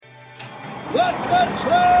Let the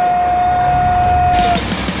train!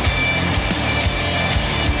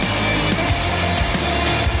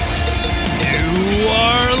 You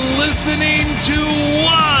are listening to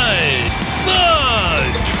What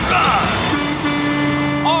the Truck.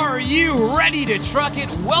 Are you ready to truck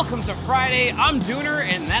it? Welcome to Friday. I'm Dooner,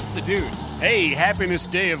 and that's the dude. Hey, happiness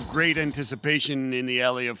day of great anticipation in the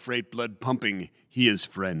alley of freight blood pumping. He is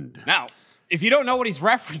friend. Now, if you don't know what he's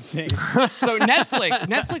referencing, so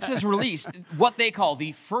Netflix has released what they call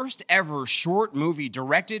the first ever short movie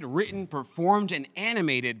directed, written, performed, and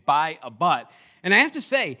animated by a butt. And I have to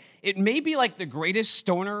say, it may be like the greatest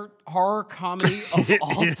stoner horror comedy of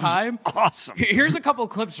all time. Awesome. Here's a couple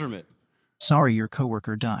clips from it. Sorry your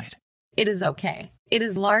coworker died. It is okay. It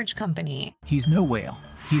is large company. He's no whale.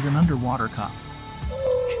 He's an underwater cop.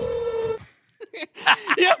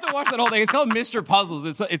 You have to watch that whole thing. It's called Mr. Puzzles.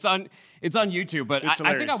 It's on YouTube, but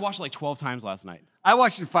I think I watched it like 12 times last night. I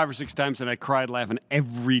watched it 5 or 6 times and I cried laughing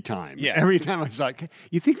every time. Yeah. Every time I was like,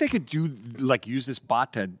 you think they could use this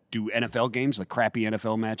bot to do NFL games, like crappy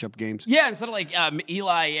NFL matchup games? Yeah, instead of like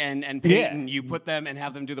Eli and Peyton, you put them and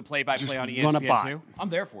have them do the play-by-play on ESPN2. I'm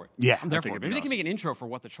there for it. Yeah, I'm there for it. Maybe they can make an intro for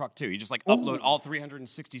What the Truck too. You just like upload all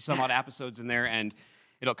 360 some odd episodes in there and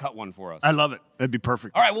it'll cut one for us. I love it. That'd be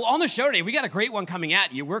perfect. All right, well, on the show today, we got a great one coming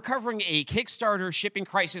at you. We're covering a Kickstarter shipping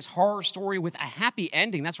crisis horror story with a happy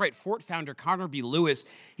ending. That's right, Fort founder Connor B. Lewis.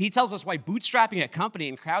 He tells us why bootstrapping a company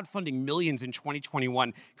and crowdfunding millions in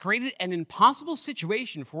 2021 created an impossible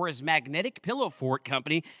situation for his magnetic pillow fort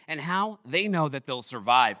company and how they know that they'll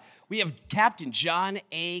survive. We have Captain John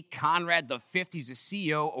A. Conrad V. He's the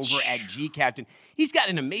CEO over at G Captain. He's got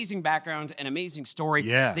an amazing background, an amazing story.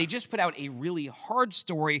 Yeah. They just put out a really hard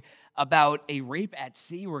story about a rape at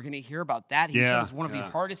sea. We're going to hear about that. He said it's one of the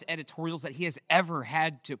hardest editorials that he has ever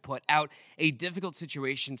had to put out. A difficult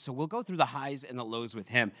situation. So we'll go through the highs and the lows with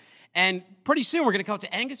him. And pretty soon, we're going to go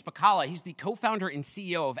to Angus Bacala. He's the co-founder and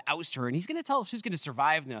CEO of Ouster, and he's going to tell us who's going to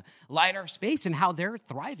survive in the LiDAR space and how they're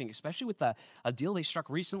thriving, especially with a deal they struck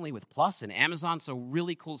recently with Plus and Amazon. So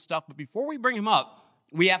really cool stuff. But before we bring him up,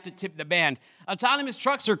 we have to tip the band. Autonomous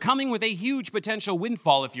trucks are coming with a huge potential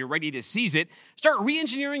windfall if you're ready to seize it. Start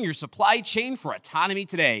re-engineering your supply chain for autonomy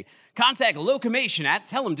today. Contact Locomation at,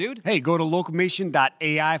 tell them, dude. Hey, go to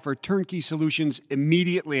locomation.ai for turnkey solutions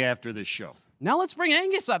immediately after this show. Now let's bring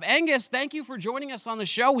Angus up. Angus, thank you for joining us on the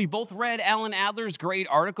show. We both read Alan Adler's great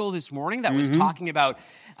article this morning that was talking about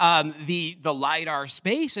the LiDAR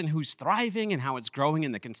space and who's thriving and how it's growing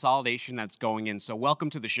and the consolidation that's going in. So welcome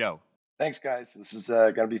to the show. Thanks, guys. This is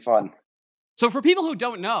going to be fun. So for people who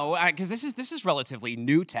don't know, because this is relatively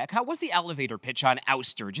new tech, what's the elevator pitch on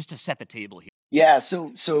Ouster, just to set the table here? Yeah,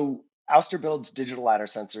 so Ouster builds digital LiDAR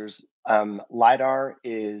sensors. LiDAR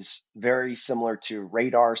is very similar to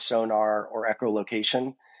radar, sonar, or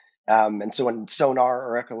echolocation. And so in sonar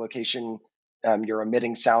or echolocation, you're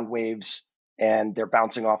emitting sound waves and they're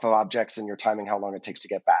bouncing off of objects and you're timing how long it takes to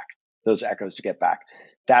get back, those echoes to get back.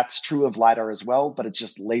 That's true of LiDAR as well, but it's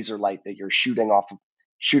just laser light that you're shooting off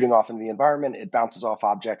in the environment. It bounces off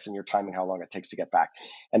objects and you're timing how long it takes to get back.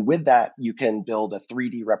 And with that, you can build a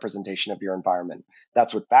 3D representation of your environment.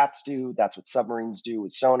 That's what bats do. That's what submarines do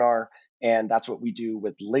with sonar. And that's what we do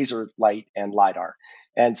with laser light and LiDAR.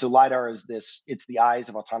 And so LiDAR is it's the eyes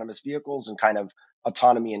of autonomous vehicles and kind of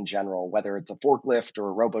autonomy in general, whether it's a forklift or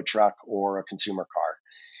a robo truck or a consumer car.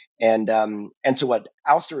 And so what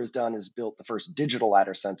Ouster has done is built the first digital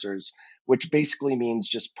LiDAR sensors, which basically means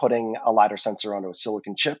just putting a LiDAR sensor onto a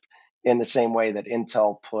silicon chip in the same way that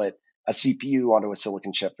Intel put a CPU onto a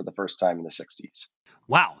silicon chip for the first time in the 60s.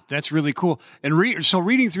 Wow, that's really cool. And so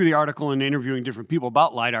reading through the article and interviewing different people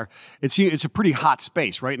about LiDAR, it's a pretty hot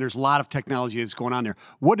space, right? And there's a lot of technology that's going on there.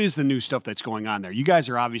 What is the new stuff that's going on there? You guys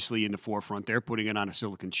are obviously in the forefront there, putting it on a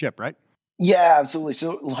silicon chip, right? Yeah, absolutely.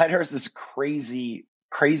 So LiDAR is this crazy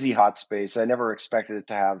hot space. I never expected it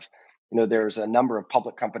to have, there's a number of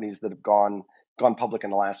public companies that have gone public in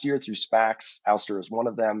the last year through SPACs. Ouster is one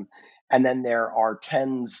of them. And then there are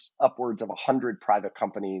upwards of 100 private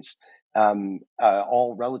companies,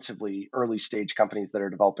 all relatively early stage companies that are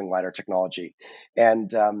developing LiDAR technology.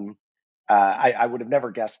 And I would have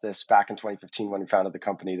never guessed this back in 2015 when we founded the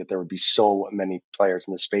company, that there would be so many players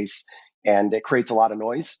in this space. And it creates a lot of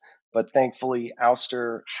noise. But thankfully,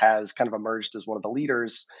 Ouster has kind of emerged as one of the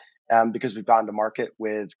leaders because we've gone to market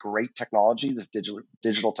with great technology. This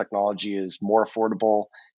digital technology is more affordable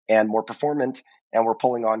and more performant, and we're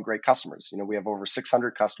pulling on great customers. We have over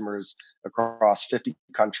 600 customers across 50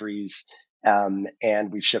 countries, and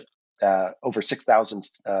we've shipped over 6,000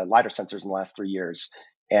 LiDAR sensors in the last 3 years.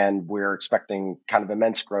 And we're expecting kind of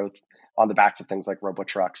immense growth on the backs of things like robo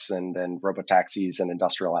trucks and robo taxis and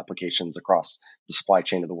industrial applications across the supply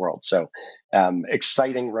chain of the world. So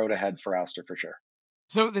exciting road ahead for Ouster for sure.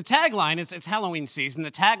 So the tagline, it's Halloween season.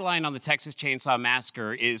 The tagline on the Texas Chainsaw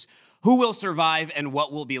Massacre is "Who will survive and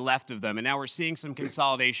what will be left of them?" And now we're seeing some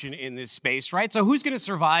consolidation in this space, right? So who's going to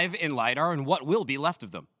survive in LiDAR and what will be left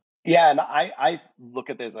of them? Yeah, and I look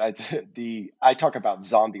at this. I talk about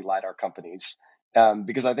zombie LiDAR companies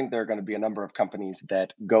because I think there are going to be a number of companies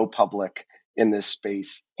that go public in this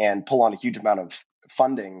space and pull on a huge amount of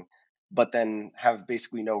funding, but then have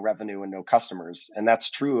basically no revenue and no customers. And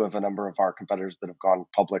that's true of a number of our competitors that have gone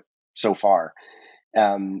public so far.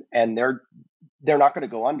 And they're not going to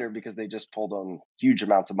go under because they just pulled on huge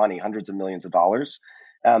amounts of money, hundreds of millions of dollars,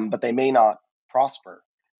 but they may not prosper.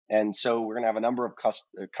 And so we're going to have a number of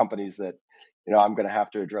companies that, I'm going to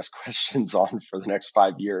have to address questions on for the next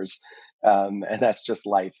 5 years. And that's just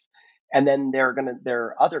life. And then there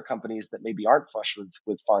are other companies that maybe aren't flush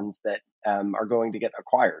with funds that are going to get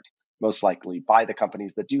acquired, most likely by the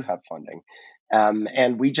companies that do have funding.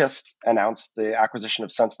 And we just announced the acquisition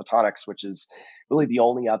of Sense Photonics, which is really the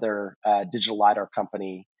only other digital LiDAR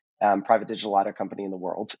company, private digital LiDAR company in the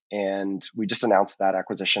world. And we just announced that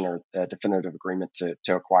acquisition or definitive agreement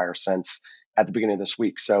to acquire Sense at the beginning of this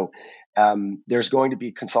week. So there's going to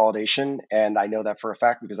be consolidation. And I know that for a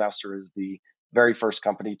fact because Ouster is the very first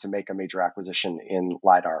company to make a major acquisition in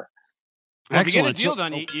LiDAR. Well, if you get a deal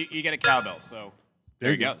done, you get a cowbell. So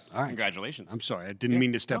there he goes. All right. Congratulations. I'm sorry. I didn't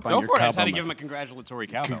mean to step on go your for it. cowbell. I just had to give him a congratulatory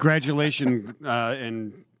cowbell. Congratulations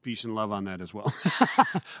and peace and love on that as well.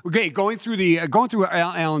 Okay, going through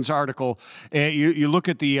Alan's article, you look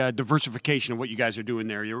at the diversification of what you guys are doing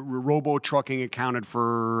there. Your robo trucking accounted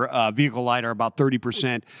for vehicle LiDAR about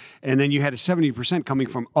 30%, and then you had a 70% coming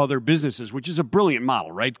from other businesses, which is a brilliant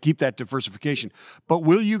model, right? Keep that diversification. But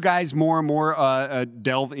will you guys more and more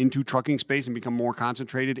delve into trucking space and become more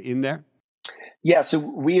concentrated in there? Yeah, so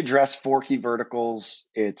we address 4 key verticals.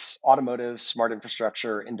 It's automotive, smart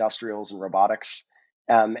infrastructure, industrials, and robotics.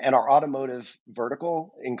 And our automotive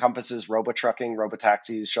vertical encompasses robo-trucking,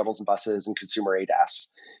 robo-taxis, shuttles and buses, and consumer ADAS.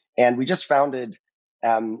 And we just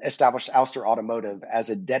established Ouster Automotive as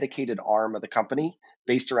a dedicated arm of the company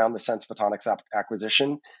based around the Sense Photonics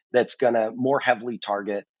acquisition that's going to more heavily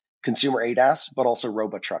target consumer ADAS, but also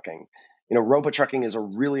robo-trucking. Robo-trucking is a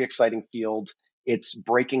really exciting field. It's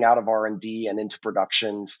breaking out of R&D and into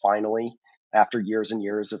production finally after years and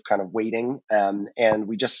years of kind of waiting. And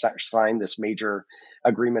we just signed this major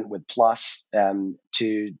agreement with Plus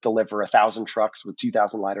to deliver 1,000 trucks with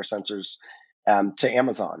 2,000 LiDAR sensors to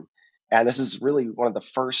Amazon. And this is really one of the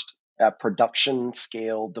first production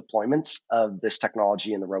scale deployments of this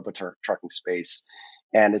technology in the robo-trucking space.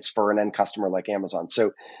 And it's for an end customer like Amazon.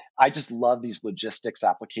 So I just love these logistics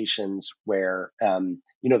applications where,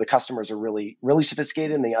 the customers are really, really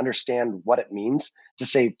sophisticated and they understand what it means to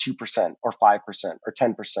save 2% or 5% or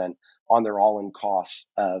 10% on their all-in costs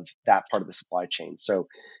of that part of the supply chain. So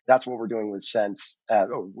that's what we're doing with Sense,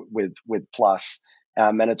 with Plus.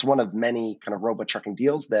 And it's one of many kind of robot trucking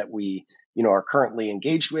deals that we, are currently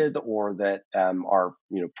engaged with or that are,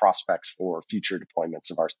 prospects for future deployments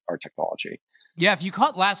of our technology. Yeah, if you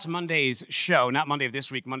caught last Monday's show, not Monday of this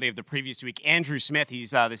week, Monday of the previous week, Andrew Smith,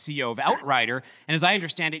 he's the CEO of Outrider. And as I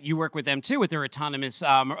understand it, you work with them too with their autonomous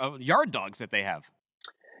yard dogs that they have.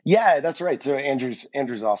 Yeah, that's right. So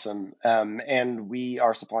Andrew's awesome. And we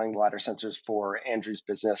are supplying LiDAR sensors for Andrew's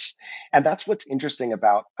business. And that's what's interesting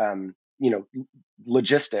about,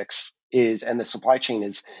 logistics and the supply chain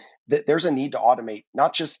is that there's a need to automate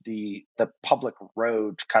not just the public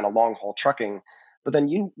road kind of long haul trucking, but then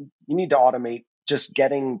you need to automate just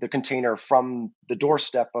getting the container from the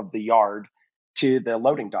doorstep of the yard to the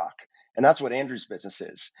loading dock. And that's what Andrew's business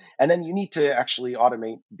is. And then you need to actually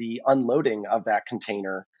automate the unloading of that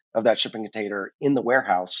container, of that shipping container in the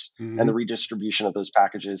warehouse and the redistribution of those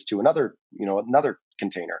packages to another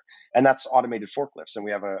container. And that's automated forklifts. And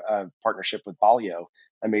we have a partnership with Balio,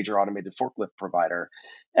 a major automated forklift provider,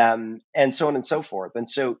 and so on and so forth. And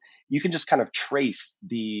so you can just kind of trace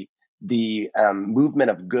the movement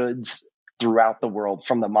of goods throughout the world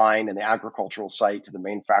from the mine and the agricultural site to the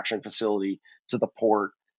manufacturing facility to the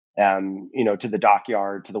port, to the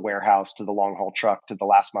dockyard, to the warehouse, to the long haul truck, to the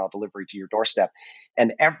last mile delivery to your doorstep.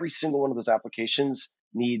 And every single one of those applications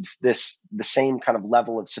needs the same kind of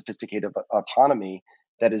level of sophisticated autonomy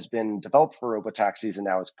that has been developed for robotaxis and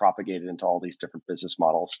now is propagated into all these different business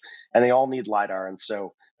models. And they all need LiDAR. And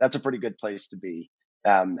so that's a pretty good place to be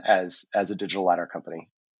as a digital LiDAR company.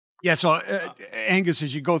 Yeah. So, Angus,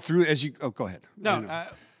 go ahead. No,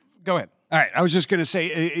 go ahead. All right, I was just going to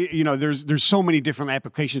say, there's so many different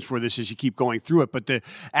applications for this as you keep going through it. But the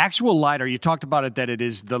actual LiDAR, you talked about it, that it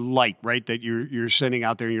is the light, right? That you're sending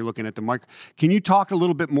out there and you're looking at the mark. Can you talk a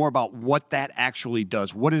little bit more about what that actually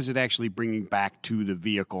does? What is it actually bringing back to the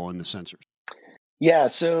vehicle and the sensors? Yeah,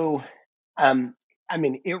 so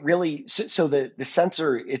it really so the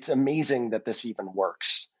sensor. It's amazing that this even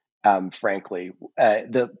works. Frankly,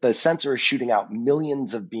 the sensor is shooting out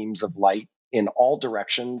millions of beams of light in all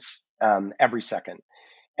directions every second.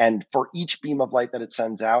 And for each beam of light that it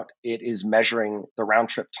sends out, it is measuring the round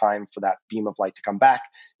trip time for that beam of light to come back,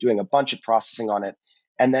 doing a bunch of processing on it.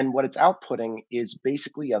 And then what it's outputting is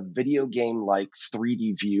basically a video game like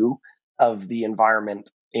 3D view of the environment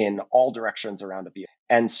in all directions around a vehicle.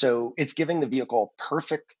 And so it's giving the vehicle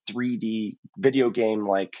perfect 3D video game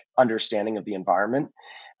like understanding of the environment,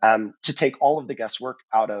 to take all of the guesswork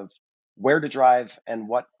out of where to drive and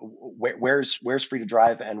where's free to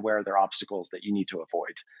drive and where are there obstacles that you need to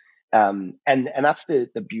avoid. And that's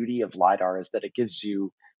the beauty of LiDAR, is that it gives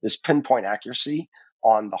you this pinpoint accuracy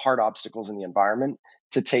on the hard obstacles in the environment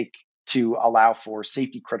to allow for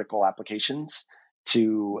safety critical applications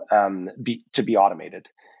to be automated.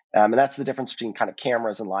 And that's the difference between kind of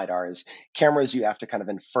cameras and LiDAR. Is cameras, you have to kind of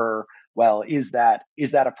infer, well, is that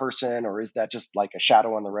a person, or is that just like a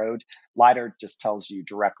shadow on the road? LiDAR just tells you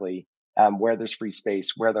directly where there's free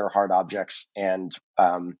space, where there are hard objects, and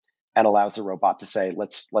allows the robot to say,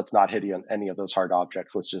 let's not hit any of those hard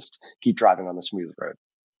objects. Let's just keep driving on the smooth road.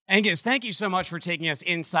 Angus, thank you so much for taking us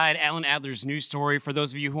inside Alan Adler's news story. For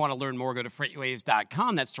those of you who want to learn more, go to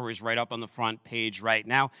freightwaves.com. That story is right up on the front page right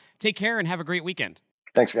now. Take care and have a great weekend.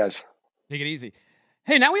 Thanks, guys. Take it easy.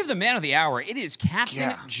 Hey, now we have the man of the hour. It is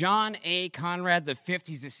Captain John A. Conrad V.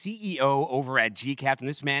 He's the CEO over at GCaptain.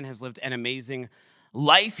 This man has lived an amazing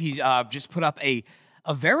life. He just put up a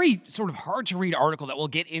very sort of hard-to-read article that we'll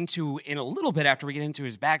get into in a little bit after we get into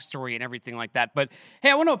his backstory and everything like that. But, hey,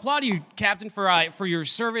 I want to applaud you, Captain, for your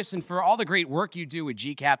service and for all the great work you do with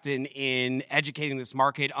GCaptain in educating this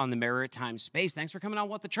market on the maritime space. Thanks for coming on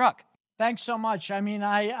What the Truck. Thanks so much. I mean,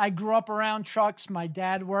 I grew up around trucks. My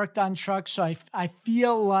dad worked on trucks, so I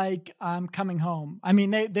feel like I'm coming home. I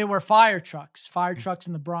mean, they were fire trucks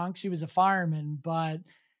in the Bronx. He was a fireman, but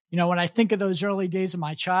when I think of those early days of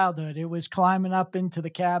my childhood, it was climbing up into the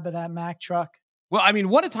cab of that Mack truck. Well, I mean,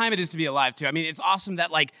 what a time it is to be alive, too. I mean, it's awesome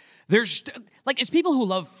that, there's, it's people who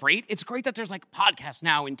love freight. It's great that there's, podcasts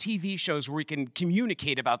now and TV shows where we can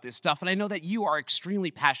communicate about this stuff. And I know that you are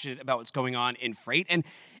extremely passionate about what's going on in freight. And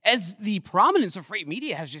as the prominence of freight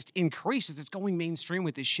media has just increased as it's going mainstream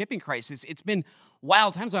with this shipping crisis, it's been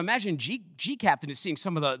wild times. I imagine GCaptain is seeing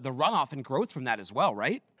some of the runoff and growth from that as well,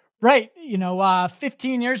 right? Right.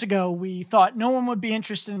 15 years ago, we thought no one would be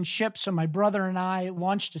interested in ships. So my brother and I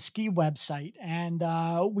launched a ski website, and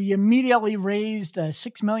we immediately raised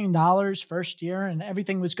 $6 million first year, and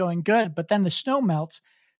everything was going good. But then the snow melts.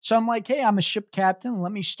 So I'm like, hey, I'm a ship captain.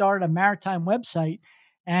 Let me start a maritime website.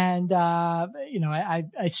 And,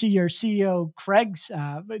 I see your CEO, Craig's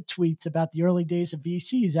tweets about the early days of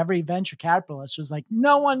VCs. Every venture capitalist was like,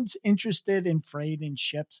 no one's interested in freight and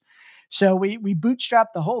ships. So we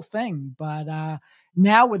bootstrapped the whole thing. But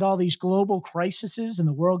now with all these global crises and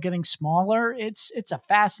the world getting smaller, it's a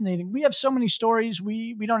fascinating. We have so many stories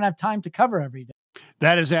we don't have time to cover every day.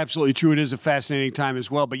 That is absolutely true. It is a fascinating time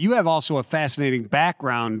as well. But you have also a fascinating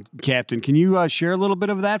background, Captain. Can you share a little bit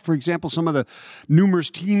of that? For example, some of the numerous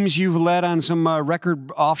teams you've led on some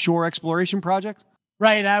record offshore exploration projects?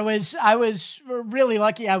 Right. I was really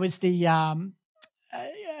lucky. I was the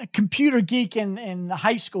computer geek in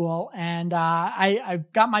high school, and I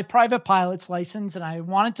got my private pilot's license, and I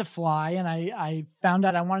wanted to fly, and I found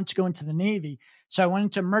out I wanted to go into the Navy. So I went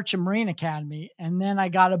into Merchant Marine Academy, and then I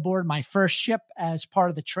got aboard my first ship as part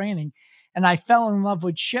of the training, and I fell in love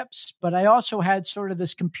with ships, but I also had sort of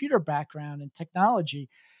this computer background and technology.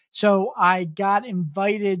 So I got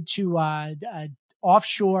invited to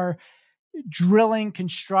offshore drilling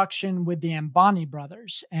construction with the Ambani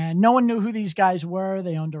brothers. And no one knew who these guys were.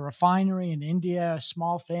 They owned a refinery in India, a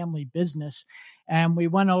small family business. And we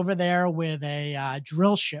went over there with a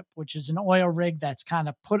drill ship, which is an oil rig that's kind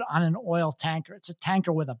of put on an oil tanker. It's a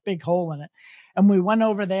tanker with a big hole in it. And we went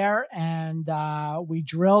over there and we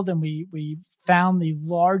drilled, and we found the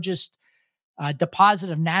largest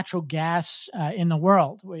deposit of natural gas in the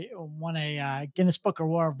world. We won a Guinness Book of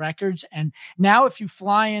World Records. And now if you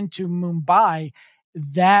fly into Mumbai,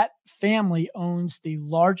 that family owns the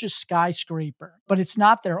largest skyscraper, but it's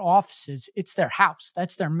not their offices. It's their house.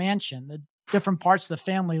 That's their mansion. The different parts of the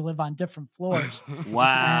family live on different floors.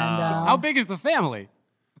 Wow. And, how big is the family?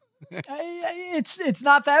 It's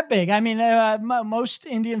not that big. I mean, most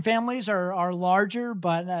Indian families are larger,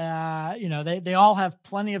 but they all have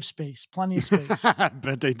plenty of space. I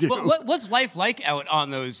bet they do. What's life like out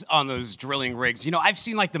on those drilling rigs? I've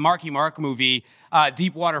seen like the Marky Mark movie,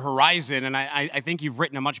 Deepwater Horizon, and I think you've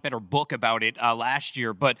written a much better book about it last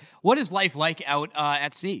year. But what is life like out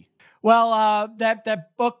at sea? Well,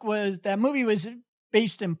 that movie was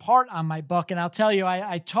based in part on my book. And I'll tell you,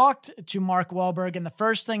 I talked to Mark Wahlberg, and the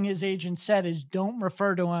first thing his agent said is, don't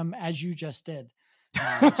refer to him as you just did.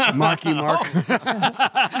 Marky Mark.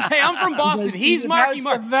 Hey, I'm from Boston. He's Marky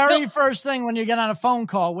Mark. The very first thing when you get on a phone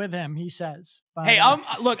call with him, he says. But, hey,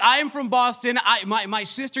 look, I am from Boston. My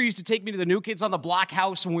sister used to take me to the New Kids on the Block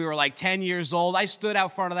house when we were like 10 years old. I stood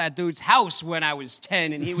out front of that dude's house when I was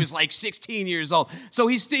 10, and he was like 16 years old. So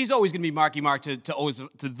he's always going to be Marky Mark to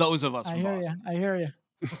those of us from Boston. I hear you.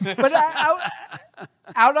 But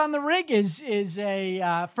out on the rig is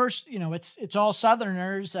a first. It's all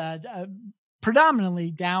Southerners.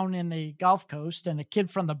 Predominantly down in the Gulf Coast, and a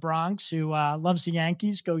kid from the Bronx who loves the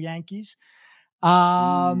Yankees. Go Yankees!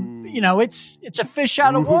 It's a fish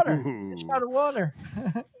out of water. Fish out of water.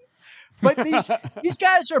 But these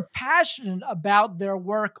guys are passionate about their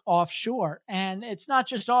work offshore, and it's not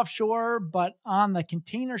just offshore, but on the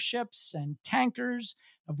container ships and tankers.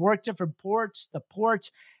 I've worked different ports. The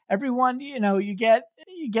ports, everyone, you get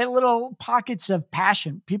little pockets of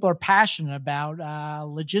passion. People are passionate about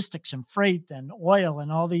logistics and freight and oil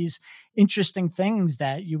and all these interesting things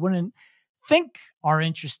that you wouldn't think are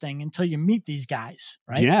interesting until you meet these guys,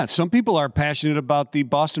 right? Yeah, some people are passionate about the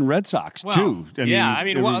Boston Red Sox too.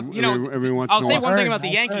 Every once I'll in a say while. one thing about the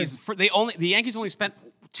Yankees. The Yankees only spent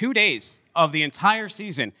 2 days of the entire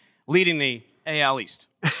season leading the AL East.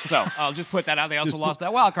 So I'll just put that out. They also lost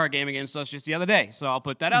that wild card game against us just the other day. So I'll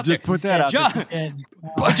put that out there. Just put that out there.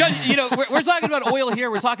 John, we're talking about oil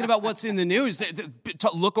here. We're talking about what's in the news.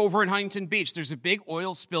 Look over in Huntington Beach. There's a big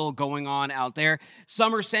oil spill going on out there.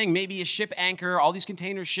 Some are saying maybe a ship anchor, all these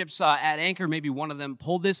container ships at anchor, maybe one of them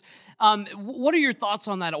pulled this. What are your thoughts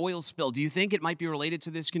on that oil spill? Do you think it might be related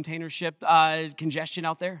to this container ship congestion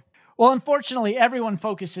out there? Well, unfortunately, everyone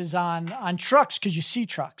focuses on trucks because you see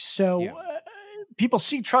trucks. So people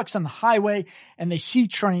see trucks on the highway, and they see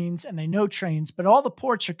trains, and they know trains. But all the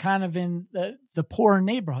ports are kind of in the poorer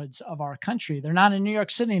neighborhoods of our country. They're not in New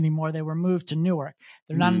York City anymore. They were moved to Newark.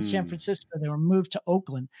 They're not in San Francisco. They were moved to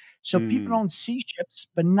Oakland. So people don't see ships,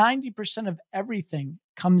 but 90% of everything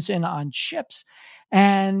comes in on ships.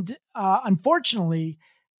 And unfortunately,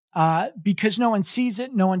 because no one sees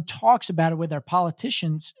it, no one talks about it with their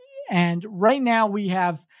politicians. And right now we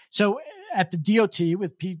have, so at the DOT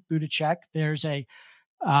with Pete Buttigieg, there's a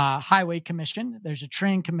highway commission, there's a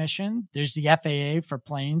train commission, there's the FAA for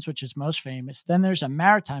planes, which is most famous. Then there's a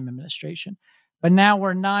maritime administration. But now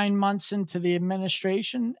we're 9 months into the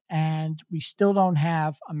administration, and we still don't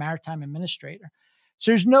have a maritime administrator.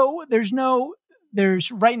 So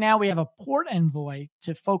there's right now we have a port envoy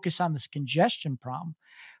to focus on this congestion problem,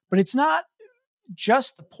 but it's not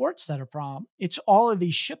just the ports that are a problem. It's all of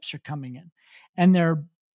these ships are coming in, and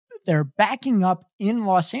they're backing up in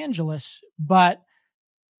Los Angeles, but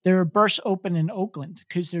there are berths open in Oakland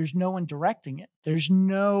because there's no one directing it. There's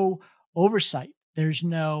no oversight. There's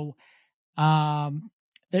no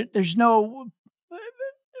there's no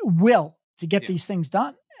will to get these things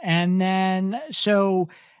done. And then so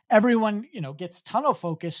everyone, gets tunnel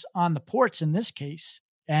focus on the ports in this case,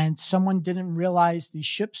 and someone didn't realize these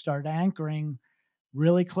ships started anchoring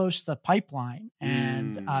really close to the pipeline.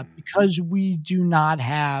 And because we do not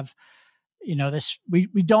have,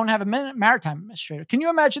 we don't have a maritime administrator. Can you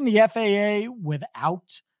imagine the FAA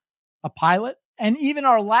without a pilot? And even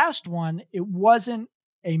our last one, it wasn't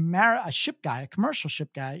a ship guy, a commercial ship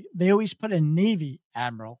guy. They always put a Navy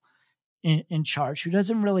admiral in charge who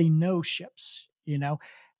doesn't really know ships,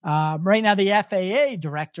 Right now, the FAA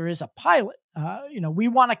director is a pilot. We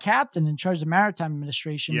want a captain in charge of maritime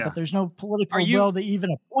administration, but there's no political will to even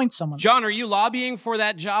appoint someone. John, are you lobbying for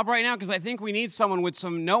that job right now? Because I think we need someone with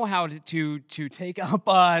some know-how to take up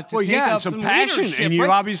some passion, and you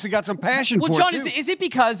obviously got some passion. Well, for John, it too. is it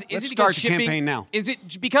because shipping campaign now? Is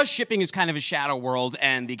it because shipping is kind of a shadow world,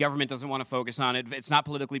 and the government doesn't want to focus on it? It's not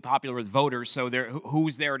politically popular with voters, so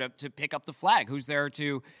who's there to pick up the flag? Who's there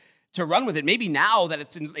to run with it? Maybe now that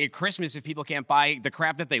it's at Christmas, if people can't buy the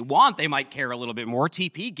crap that they want, they might care a little bit more.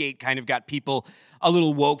 TP Gate kind of got people a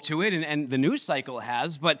little woke to it, and the news cycle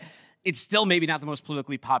has, but it's still maybe not the most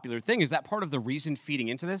politically popular thing. Is that part of the reason feeding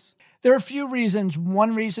into this? There are a few reasons.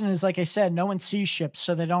 One reason is, like I said, no one sees ships,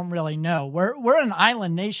 so they don't really know. We're an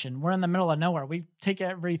island nation. We're in the middle of nowhere. We take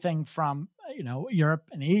everything from, Europe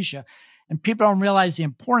and Asia, and people don't realize the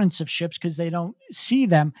importance of ships because they don't see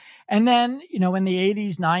them. And then, in the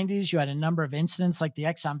 80s, 90s, you had a number of incidents like the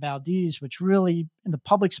Exxon Valdez, which really, in the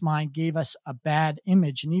public's mind, gave us a bad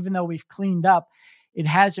image. And even though we've cleaned up, it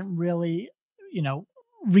hasn't really,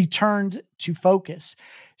 returned to focus.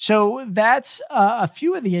 So that's a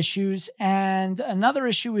few of the issues. And another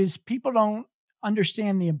issue is people don't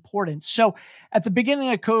understand the importance. So at the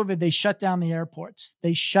beginning of COVID, they shut down the airports,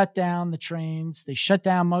 they shut down the trains, they shut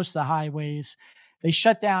down most of the highways, they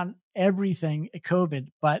shut down everything at COVID,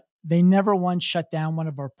 but they never once shut down one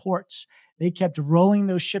of our ports. They kept rolling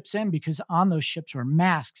those ships in because on those ships were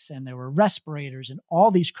masks and there were respirators and all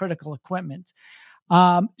these critical equipment.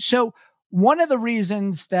 So one of the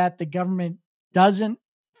reasons that the government doesn't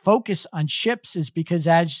focus on ships is because,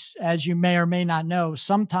 as you may or may not know,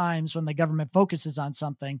 sometimes when the government focuses on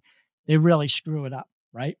something, they really screw it up,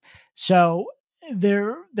 right? So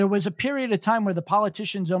there was a period of time where the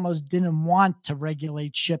politicians almost didn't want to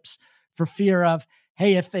regulate ships for fear of,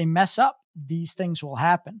 hey, if they mess up, these things will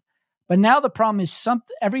happen. But now the problem is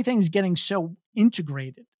everything's getting so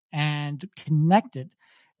integrated and connected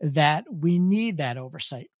that we need that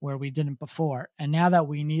oversight where we didn't before. And now that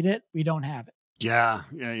we need it, we don't have it. Yeah.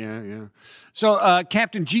 So,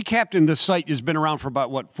 Captain, the site has been around for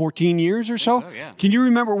about, 14 years or so? Yeah. Can you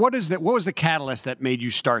remember what was the catalyst that made you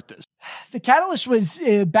start this? The catalyst was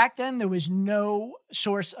back then there was no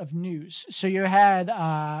source of news. So you had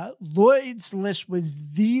Lloyd's List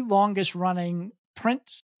was the longest running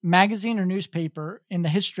print magazine or newspaper in the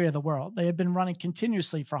history of the world. They had been running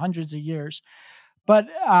continuously for hundreds of years. But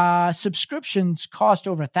subscriptions cost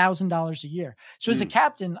over $1,000 a year. So as a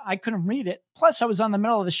captain, I couldn't read it. Plus, I was on the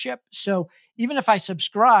middle of the ship. So even if I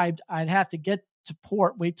subscribed, I'd have to get to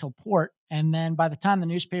port, wait till port. And then by the time the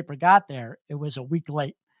newspaper got there, it was a week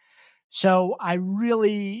late. So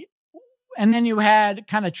and then you had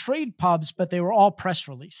kind of trade pubs, but they were all press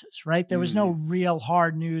releases, right? There was no real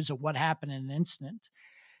hard news of what happened in an incident.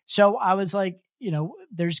 So I was like,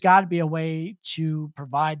 there's got to be a way to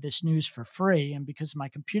provide this news for free. And because of my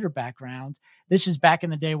computer background, this is back in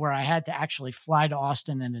the day where I had to actually fly to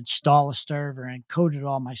Austin and install a server and code it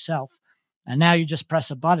all myself. And now you just press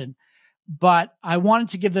a button. But I wanted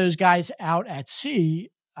to give those guys out at sea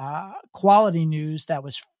quality news that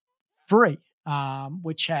was free,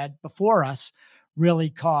 which had before us really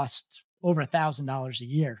cost over $1,000 a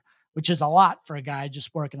year, which is a lot for a guy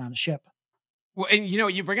just working on a ship. Well, and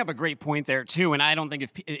you bring up a great point there too. And I don't think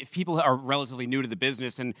if people are relatively new to the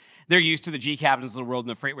business and they're used to the G captains of the world and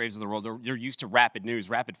the freight waves of the world, they're used to rapid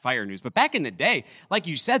fire news. But back in the day, like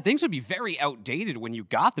you said, things would be very outdated when you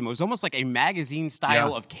got them. It was almost like a magazine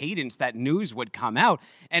style of cadence that news would come out,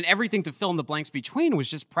 and everything to fill in the blanks between was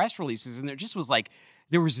just press releases. And there just was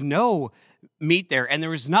there was no meat there. And there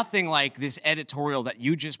was nothing like this editorial that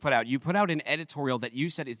you just put out. You put out an editorial that you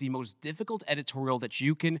said is the most difficult editorial that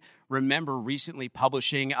you can remember recently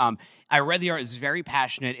publishing. I read the art. It's very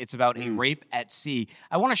passionate. It's about a rape at sea.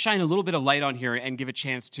 I want to shine a little bit of light on here and give a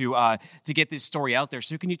chance to get this story out there.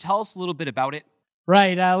 So can you tell us a little bit about it?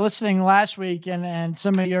 Right. Listening last week and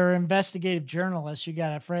some of your investigative journalists you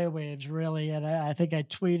got at Freightwaves really, and I think I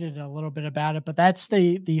tweeted a little bit about it, but that's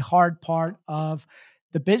the hard part of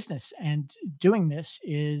the business and doing this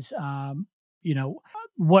is,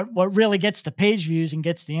 what really gets the page views and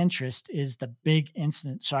gets the interest is the big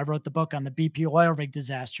incident. So I wrote the book on the BP oil rig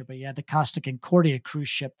disaster, but you had the Costa Concordia cruise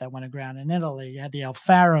ship that went aground in Italy. You had the El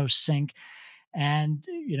Faro sink. And,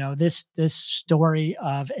 this story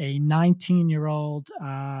of a 19-year-old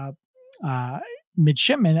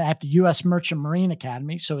midshipman at the U.S. Merchant Marine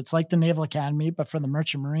Academy. So it's like the Naval Academy, but for the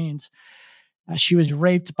Merchant Marines. She was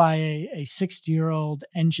raped by a 60-year-old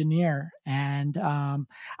engineer. And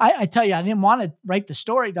I tell you, I didn't want to write the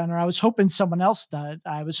story down, or I was hoping someone else did.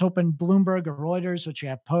 I was hoping Bloomberg or Reuters, which you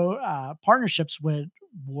have partnerships with,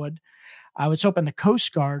 would. I was hoping the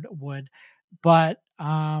Coast Guard would. But,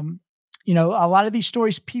 a lot of these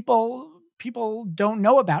stories people don't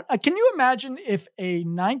know about. Can you imagine if a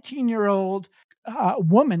 19-year-old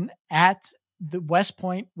woman at the West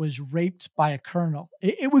Point was raped by a colonel?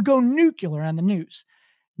 It would go nuclear on the news.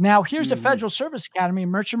 Now, here's a Federal Service Academy,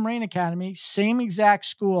 Merchant Marine Academy, same exact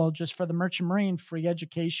school, just for the Merchant Marine, free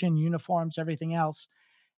education, uniforms, everything else.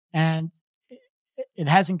 And it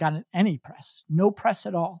hasn't gotten any press, no press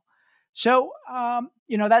at all. So,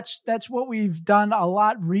 that's what we've done a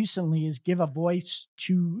lot recently is give a voice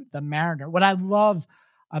to the mariner. What I love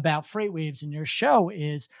about Freightwaves and your show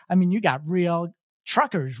is, you got real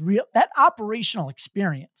truckers, that operational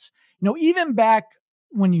experience. Even back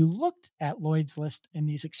when you looked at Lloyd's List and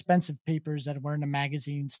these expensive papers that were in the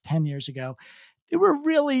magazines 10 years ago, they were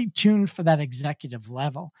really tuned for that executive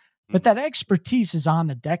level. But that expertise is on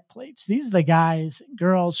the deck plates. These are the guys,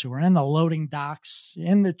 girls who are in the loading docks,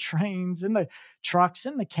 in the trains, in the trucks,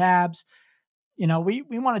 in the cabs. We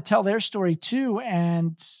want to tell their story too.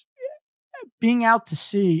 And being out to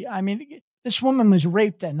sea, I mean, this woman was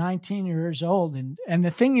raped at 19 years old. And the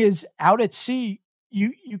thing is, out at sea,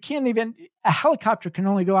 you can't even, a helicopter can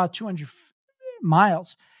only go out 200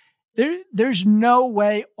 miles. There's no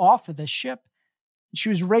way off of the ship. She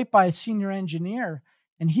was raped by a senior engineer,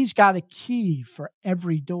 and he's got a key for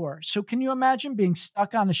every door. So can you imagine being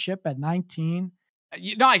stuck on a ship at 19?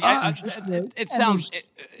 It sounds.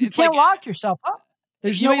 You can't lock yourself up.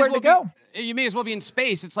 There's nowhere to go. You may as well be in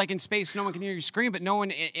space. It's like in space, no one can hear you scream, but no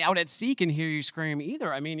one out at sea can hear you scream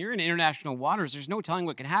either. I mean, you're in international waters. There's no telling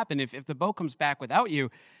what can happen if the boat comes back without you.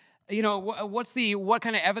 What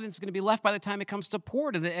kind of evidence is going to be left by the time it comes to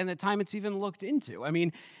port and the time it's even looked into? I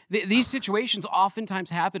mean, these situations oftentimes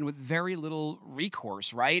happen with very little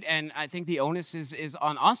recourse, right? And I think the onus is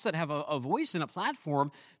on us that have a voice and a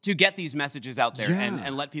platform to get these messages out there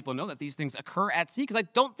and let people know that these things occur at sea, because I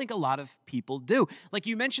don't think a lot of people do. Like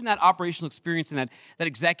you mentioned that operational experience and that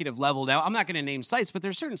executive level. Now, I'm not going to name sites, but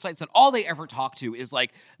there's certain sites that all they ever talk to is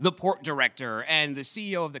like the port director and the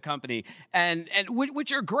CEO of the company, and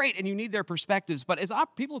which are great, and you need their perspectives. But as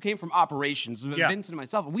people who came from operations, Vincent and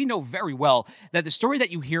myself, we know very well that the story that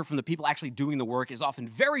you hear from the people actually doing the work is often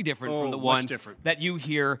very different from the one that you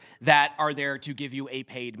hear that are there to give you a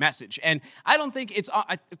paid message. And I don't think it's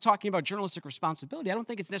talking about journalistic responsibility. I don't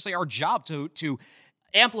think it's necessarily our job to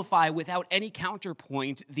amplify without any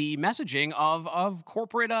counterpoint the messaging of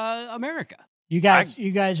corporate America. You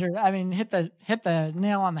guys are, I mean, hit the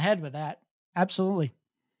nail on the head with that. Absolutely.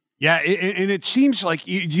 Yeah, and it seems like,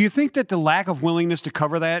 do you think that the lack of willingness to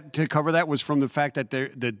cover that was from the fact that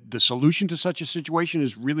the solution to such a situation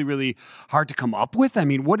is really, really hard to come up with? I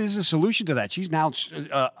mean, what is the solution to that? She's now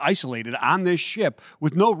isolated on this ship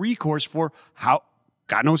with no recourse for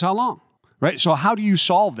God knows how long, right? So how do you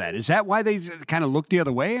solve that? Is that why they kind of look the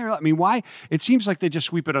other way? Or, I mean, why? It seems like they just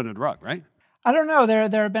sweep it under the rug, right? I don't know.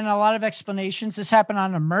 There have been a lot of explanations. This happened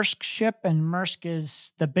on a Maersk ship, and Maersk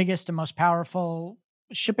is the biggest and most powerful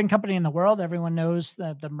shipping company in the world. Everyone knows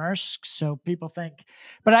the Maersk, so people think.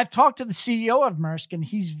 But I've talked to the CEO of Maersk, and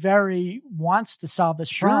he's wants to solve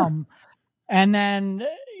this problem. And then,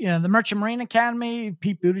 the Merchant Marine Academy,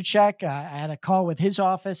 Pete Buttigieg, I had a call with his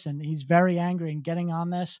office, and he's very angry and getting on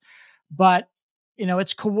this. But,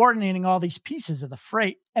 it's coordinating all these pieces of the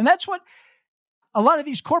freight. And that's what a lot of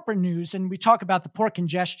these corporate news, and we talk about the port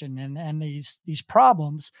congestion and these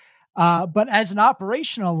problems. But as an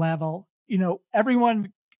operational level,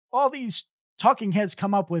 everyone, all these talking heads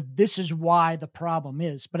come up with, this is why the problem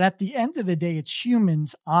is. But at the end of the day, it's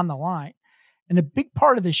humans on the line. And a big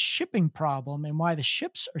part of the shipping problem and why the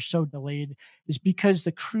ships are so delayed is because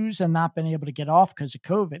the crews have not been able to get off because of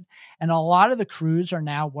COVID. And a lot of the crews are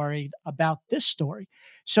now worried about this story.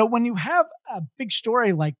 So when you have a big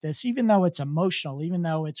story like this, even though it's emotional, even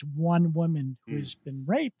though it's one woman who's been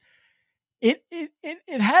raped, it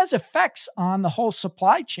has effects on the whole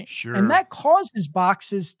supply chain. Sure. And that causes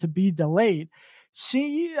boxes to be delayed.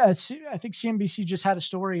 I think CNBC just had a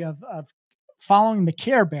story of following the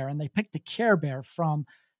Care Bear, and they picked the Care Bear from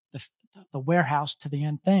the warehouse to the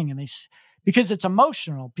end thing. And because it's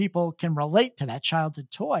emotional, people can relate to that childhood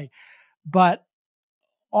toy. But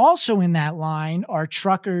also in that line are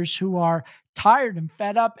truckers who are tired and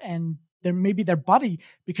fed up, and maybe their buddy,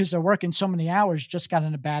 because they're working so many hours, just got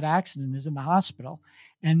in a bad accident and is in the hospital.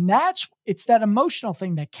 And it's that emotional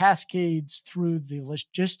thing that cascades through the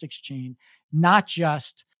logistics chain, not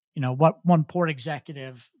just, what one port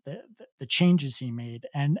executive, the changes he made.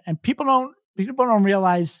 And people don't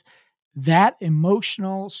realize that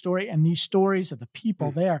emotional story and these stories of the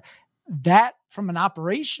people there, that from an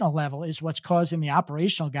operational level is what's causing the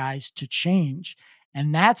operational guys to change.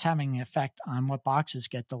 And that's having an effect on what boxes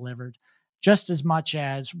get delivered, just as much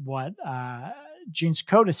as what Gene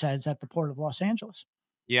Skoda says at the Port of Los Angeles.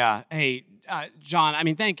 Yeah. Hey, John, I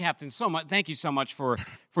mean, thank you so much for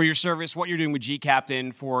your service, what you're doing with G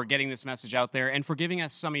Captain, for getting this message out there, and for giving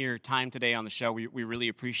us some of your time today on the show. We really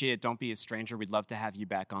appreciate it. Don't be a stranger. We'd love to have you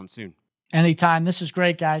back on soon. Anytime. This is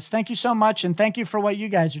great, guys. Thank you so much, and thank you for what you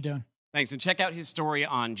guys are doing. Thanks, and check out his story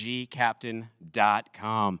on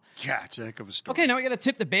gcaptain.com. Yeah, it's a heck of a story. Okay, now we got to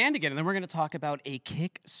tip the band again, and then we're going to talk about a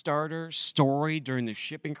Kickstarter story during the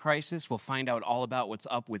shipping crisis. We'll find out all about what's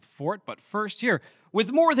up with Fort, but first here,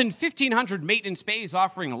 with more than 1,500 maintenance bays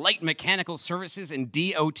offering light mechanical services and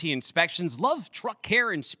DOT inspections, Love Truck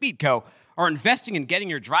Care and Speedco are investing in getting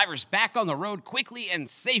your drivers back on the road quickly and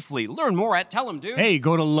safely. Learn more at Tell 'em Dude. Hey,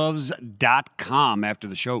 go to loves.com after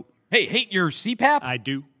the show. Hey, hate your CPAP? I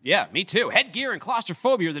do. Yeah, me too. Headgear and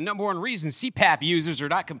claustrophobia are the number one reason CPAP users are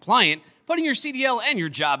not compliant, putting your CDL and your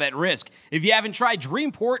job at risk. If you haven't tried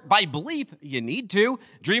Dreamport by Bleep, you need to.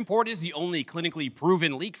 Dreamport is the only clinically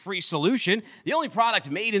proven leak-free solution, the only product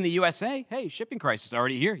made in the USA. Hey, shipping crisis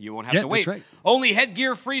already here. You won't have to wait. That's right. Only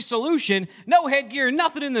headgear-free solution. No headgear,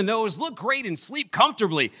 nothing in the nose. Look great and sleep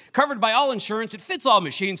comfortably. Covered by all insurance, it fits all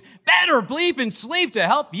machines. Better Bleep and Sleep to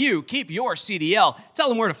help you keep your CDL. Tell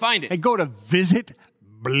them where to find it. Hey, go to visit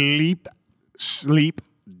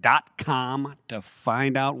bleepsleep.com to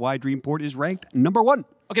find out why Dreamport is ranked number 1.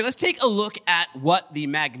 Okay, let's take a look at what the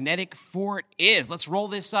magnetic fort is. Let's roll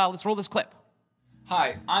this clip.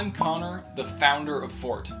 Hi, I'm Connor, the founder of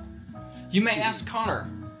Fort. You may ask Connor,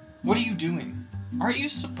 what are you doing? Aren't you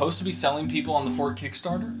supposed to be selling people on the Fort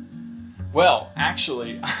Kickstarter? Well,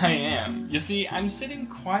 actually, I am. You see, I'm sitting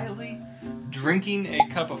quietly, drinking a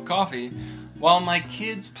cup of coffee, while my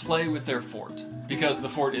kids play with their fort. Because the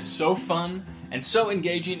fort is so fun and so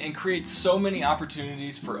engaging and creates so many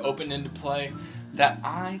opportunities for open-ended play that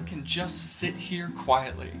I can just sit here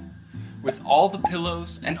quietly with all the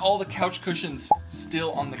pillows and all the couch cushions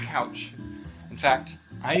still on the couch. In fact,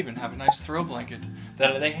 I even have a nice throw blanket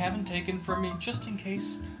that they haven't taken from me just in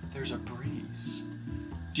case there's a breeze.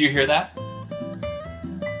 Do you hear that?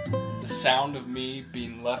 The sound of me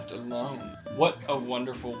being left alone. What a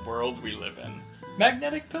wonderful world we live in.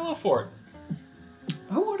 Magnetic pillow fort.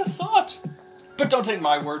 Who would have thought? But don't take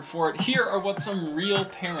my word for it. Here are what some real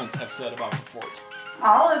parents have said about the fort.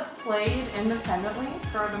 Olive played independently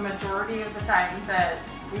for the majority of the time that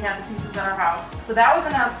we had the pieces at our house. So that was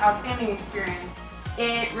an outstanding experience.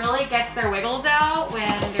 It really gets their wiggles out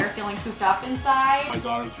when they're feeling cooped up inside. My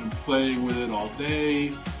daughter's been playing with it all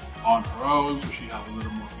day on her own, so she has a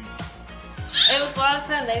little more freedom. It was a lot of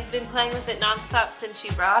fun. They've been playing with it nonstop since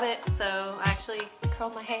she brought it, so I actually curl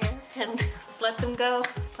my hair and let them go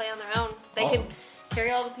play on their own. They Awesome. can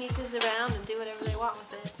carry all the pieces around and do whatever they want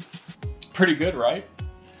with it. Pretty good, right?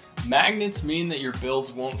 Magnets mean that your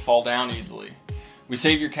builds won't fall down easily. We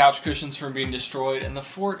save your couch cushions from being destroyed, and the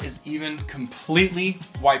fort is even completely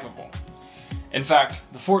wipeable. In fact,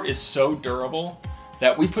 the fort is so durable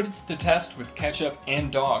that we put it to the test with ketchup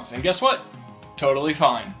and dogs, and guess what? Totally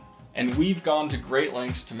fine. And we've gone to great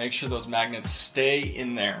lengths to make sure those magnets stay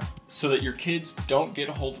in there so that your kids don't get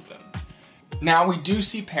a hold of them. Now, we do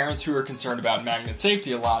see parents who are concerned about magnet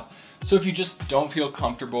safety a lot, so if you just don't feel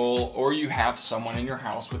comfortable or you have someone in your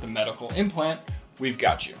house with a medical implant, we've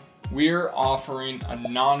got you. We're offering a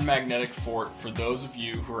non-magnetic fort for those of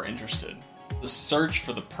you who are interested. The search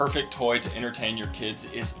for the perfect toy to entertain your kids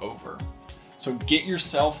is over. So get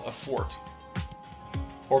yourself a fort.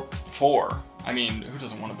 Or 4. I mean, who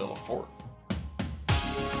doesn't want to build a fort?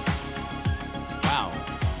 Wow.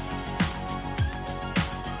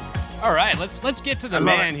 All right, let's get to the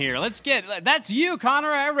man here. That's you,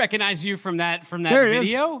 Connor. I recognize you from that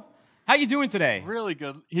video. How you doing today? Really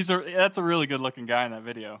good. That's a really good looking guy in that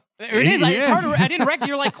video. It is. It's hard to, I didn't reckon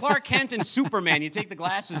you're like Clark Kent and Superman. You take the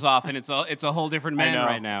glasses off and it's a whole different man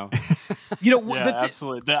right now. You know, yeah,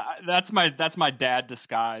 absolutely. That's my dad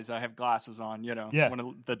disguise. I have glasses on. You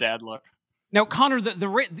know, the dad look. Now, Connor,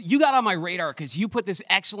 you got on my radar because you put this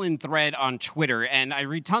excellent thread on Twitter, and I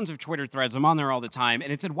read tons of Twitter threads. I'm on there all the time,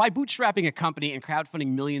 and it said, why bootstrapping a company and crowdfunding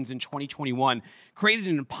millions in 2021 created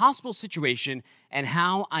an impossible situation and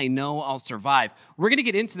how I know I'll survive. We're going to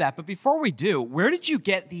get into that, but before we do, where did you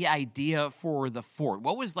get the idea for the fort?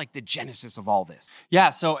 What was like the genesis of all this? Yeah,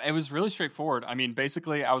 so it was really straightforward. I mean,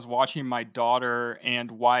 basically, I was watching my daughter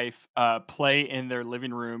and wife play in our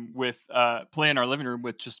living room with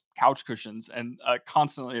just couch cushions and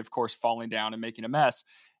constantly, of course, falling down and making a mess.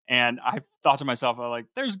 And I thought to myself,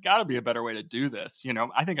 there's got to be a better way to do this. You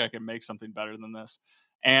know, I think I can make something better than this.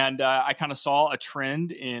 And I kind of saw a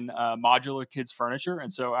trend in modular kids furniture.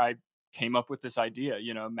 And so I came up with this idea,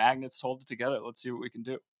 magnets hold it together. Let's see what we can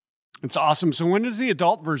do. It's awesome. So when does the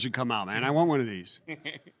adult version come out, man? I want one of these.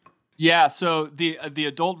 Yeah, so the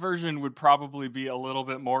adult version would probably be a little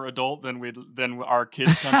bit more adult than our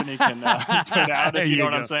kids company can put out, if you know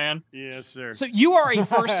what I'm saying. Yes, sir. So you're a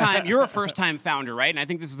first time founder, right? And I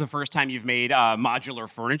think this is the first time you've made modular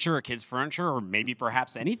furniture or kids furniture or maybe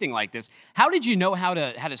perhaps anything like this. How did you know how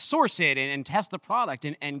to source it and test the product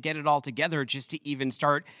and get it all together just to even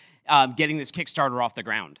start getting this Kickstarter off the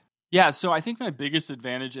ground? Yeah, so I think my biggest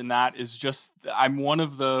advantage in that is just I'm one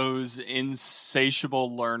of those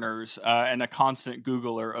insatiable learners and a constant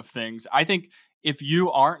Googler of things. I think if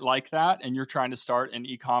you aren't like that and you're trying to start an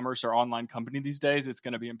e-commerce or online company these days, it's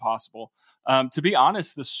going to be impossible. To be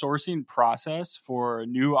honest, the sourcing process for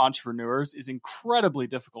new entrepreneurs is incredibly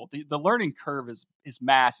difficult. The learning curve is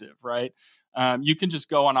massive, right? You can just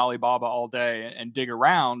go on Alibaba all day and dig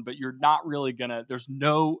around, but you're not really there's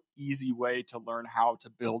no easy way to learn how to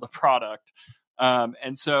build a product.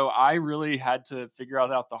 And so I really had to figure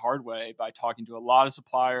out the hard way by talking to a lot of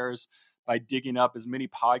suppliers, by digging up as many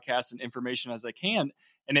podcasts and information as I can.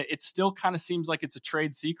 And it still kind of seems like it's a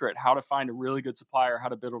trade secret how to find a really good supplier, how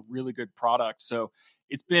to build a really good product. So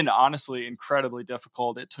it's been honestly incredibly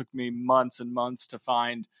difficult. It took me months and months to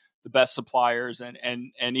find the best suppliers,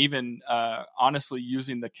 and even honestly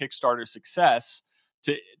using the Kickstarter success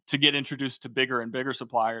to get introduced to bigger and bigger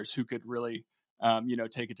suppliers who could really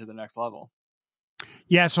take it to the next level.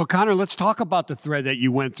 Yeah, so Connor, let's talk about the thread that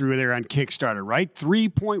you went through there on Kickstarter, right?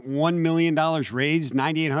 $3.1 million raised,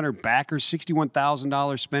 9,800 backers,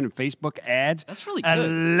 $61,000 spent in Facebook ads. That's really good.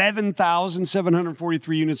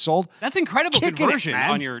 11,743 units sold. That's incredible conversion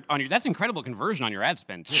on your that's incredible conversion on your ad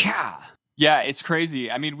spend too. Yeah, it's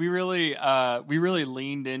crazy. I mean, we really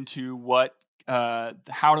leaned into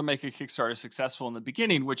how to make a Kickstarter successful in the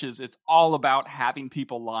beginning, which is it's all about having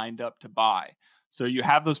people lined up to buy. So you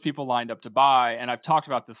have those people lined up to buy, and I've talked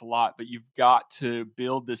about this a lot, but you've got to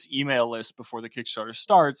build this email list before the Kickstarter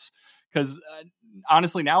starts, because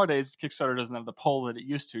honestly, nowadays, Kickstarter doesn't have the pull that it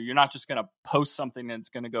used to. You're not just going to post something and it's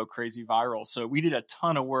going to go crazy viral. So we did a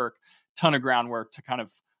ton of groundwork to kind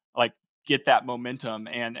of like get that momentum,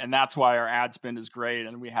 and that's why our ad spend is great,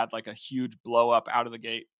 and we had like a huge blow up out of the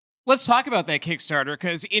gate. Let's talk about that Kickstarter,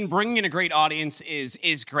 because in bringing in a great audience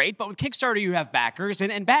is great, but with Kickstarter you have backers,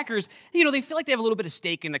 and backers, they feel like they have a little bit of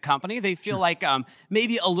stake in the company. They feel like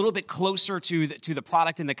maybe a little bit closer to the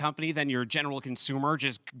product in the company than your general consumer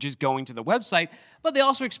just going to the website, but they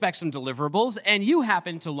also expect some deliverables, and you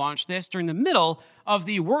happen to launch this during the middle of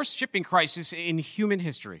the worst shipping crisis in human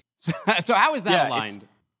history. So how is that aligned?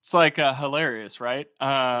 It's like hilarious, right?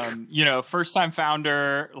 First time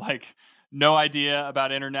founder, like no idea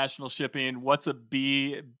about international shipping. What's a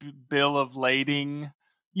bill of lading?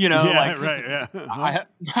 Right.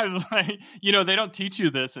 They don't teach you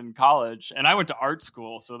this in college, and I went to art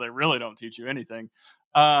school, so they really don't teach you anything.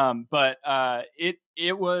 But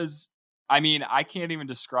it was. I mean, I can't even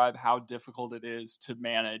describe how difficult it is to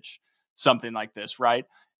manage something like this, right?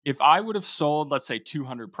 If I would have sold, let's say,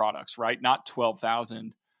 200 products, right, not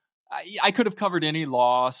 12,000. I could have covered any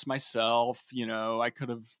loss myself. I could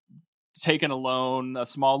have taken a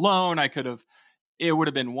small loan. It would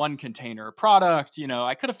have been one container of product.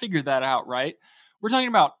 I could have figured that out, right? We're talking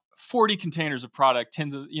about 40 containers of product,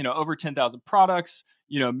 over 10,000 products,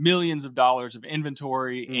 millions of dollars of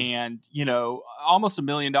inventory, and, almost $1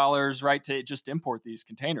 million, right, to just import these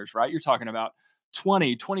containers, right? You're talking about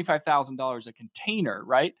 $25,000 a container,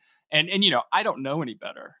 right? And I don't know any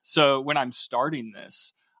better. So when I'm starting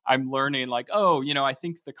this, I'm learning like, I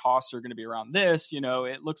think the costs are going to be around this.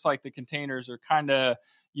 It looks like the containers are kind of,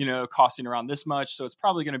 costing around this much. So it's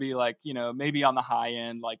probably going to be like, maybe on the high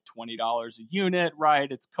end, like $20 a unit,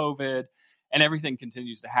 right? It's COVID, and everything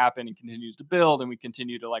continues to happen and continues to build. And we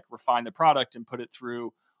continue to like refine the product and put it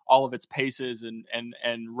through all of its paces and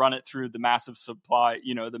run it through the massive supply,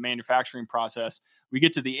 the manufacturing process. We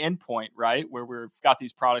get to the end point, right, where we've got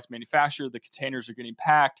these products manufactured, the containers are getting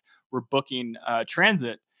packed, we're booking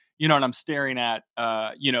transit, and I'm staring at,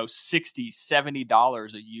 $60,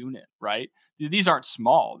 $70 a unit, right? These aren't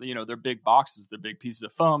small, they're big boxes, they're big pieces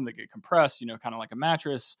of foam that get compressed, kind of like a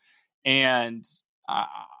mattress. And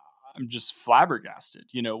I'm just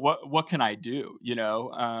flabbergasted. What can I do?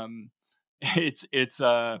 It's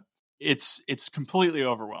completely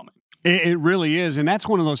overwhelming. It really is. And that's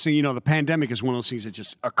one of those things, the pandemic is one of those things that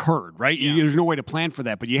just occurred, right? Yeah. There's no way to plan for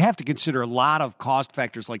that, but you have to consider a lot of cost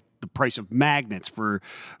factors like the price of magnets, for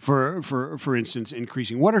instance,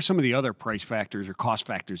 increasing. What are some of the other price factors or cost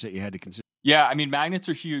factors that you had to consider? Yeah, I mean, magnets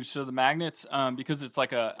are huge. So the magnets, because it's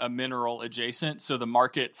like a mineral adjacent, so the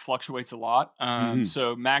market fluctuates a lot.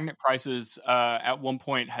 So magnet prices at one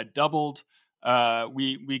point had doubled.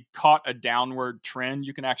 We caught a downward trend.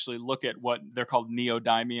 You can actually look at what they're called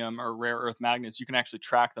neodymium or rare earth magnets. You can actually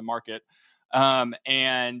track the market.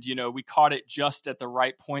 And, we caught it just at the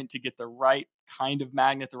right point to get the right kind of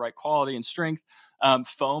magnet, the right quality and strength.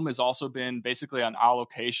 Foam has also been basically on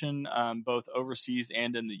allocation, both overseas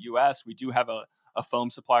and in the US. We do have a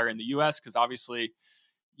foam supplier in the US because obviously,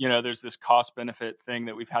 there's this cost benefit thing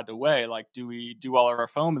that we've had to weigh. Like, do we do all of our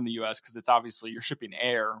foam in the US? Because it's obviously you're shipping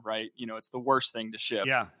air, right? It's the worst thing to ship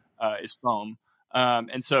is foam.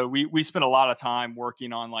 And so we spent a lot of time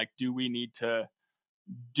working on like, do we need to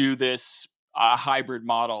do this hybrid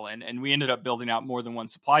model? And we ended up building out more than one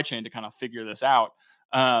supply chain to kind of figure this out.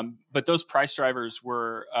 But those price drivers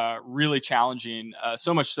were really challenging,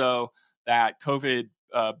 so much so that COVID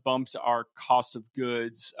bumped our cost of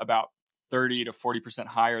goods about 30 to 40%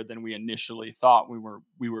 higher than we initially thought we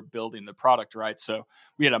were building the product, right? So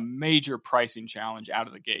we had a major pricing challenge out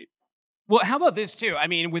of the gate. Well, how about this too? I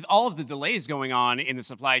mean, with all of the delays going on in the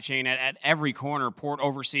supply chain at every corner, port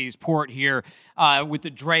overseas, port here, with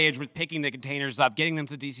the drayage, with picking the containers up, getting them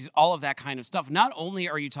to the DCs, all of that kind of stuff. Not only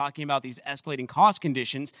are you talking about these escalating cost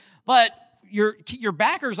conditions, but your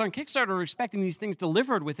backers on Kickstarter are expecting these things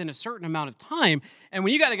delivered within a certain amount of time. And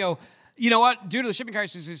when you got to go, you know what, due to the shipping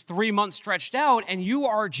crisis is 3 months stretched out, and you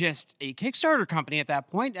are just a Kickstarter company at that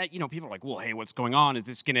point, people are like, well, hey, what's going on? Is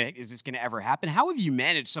this gonna ever happen? How have you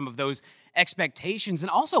managed some of those expectations? And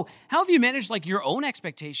also, how have you managed like your own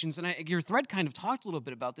expectations? And your thread kind of talked a little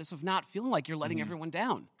bit about this, of not feeling like you're letting everyone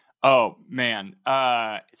down. Oh man,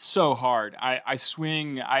 it's so hard. I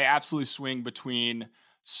absolutely swing between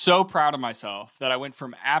so proud of myself that I went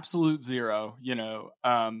from absolute zero,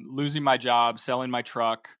 losing my job, selling my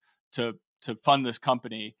truck to fund this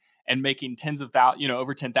company, and making tens of thousands,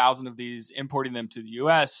 over 10,000 of these, importing them to the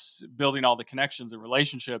US, building all the connections and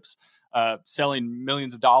relationships, selling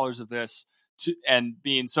millions of dollars of this, and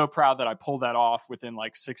being so proud that I pulled that off within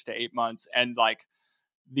like 6 to 8 months. And like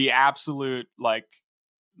the absolute like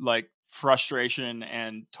frustration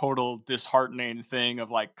and total disheartening thing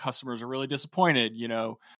of like, customers are really disappointed,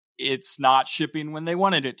 it's not shipping when they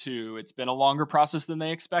wanted it to. It's been a longer process than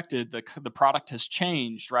they expected. The product has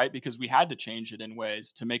changed, right? Because we had to change it in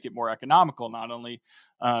ways to make it more economical, not only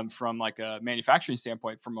from like a manufacturing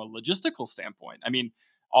standpoint, from a logistical standpoint. I mean,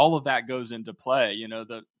 all of that goes into play.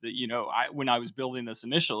 When I was building this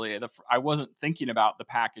initially, I wasn't thinking about the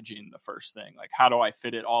packaging. The first thing, like, how do I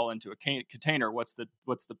fit it all into a container? What's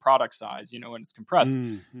the product size? When it's compressed,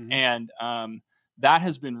 and that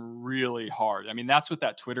has been really hard. I mean, that's what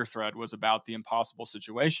that Twitter thread was about, the impossible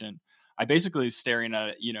situation. I basically was staring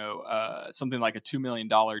at, something like a $2 million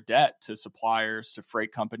debt to suppliers, to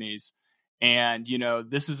freight companies. And,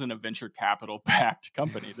 this isn't a venture capital backed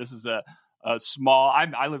company. This is a small,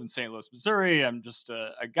 I live in St. Louis, Missouri. I'm just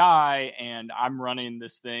a guy, and I'm running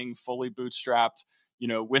this thing fully bootstrapped,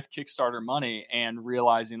 with Kickstarter money, and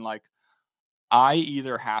realizing like, I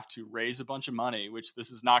either have to raise a bunch of money, which this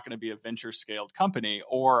is not going to be a venture scaled company,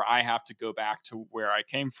 or I have to go back to where I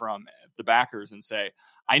came from, the backers, and say,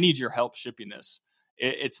 I need your help shipping this.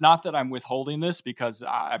 It's not that I'm withholding this because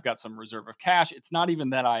I've got some reserve of cash. It's not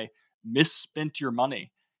even that I misspent your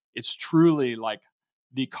money. It's truly like,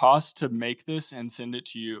 the cost to make this and send it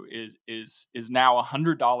to you is now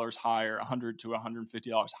 $100 higher, $100 to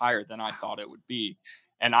 $150 higher than I thought it would be.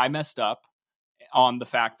 And I messed up on the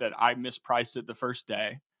fact that I mispriced it the first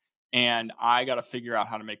day, and I got to figure out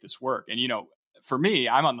how to make this work. And, for me,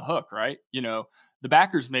 I'm on the hook, right? The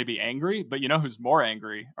backers may be angry, but who's more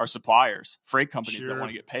angry are suppliers, freight companies that want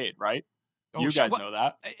to get paid, right? You guys know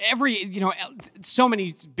that. So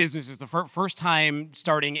many businesses, the first time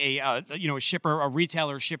starting a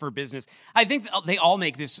retailer shipper business, I think they all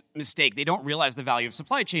make this mistake. They don't realize the value of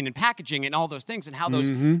supply chain and packaging and all those things, and how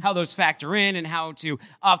those factor in, and how to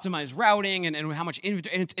optimize routing, and how much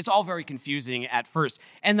inventory. And it's all very confusing at first.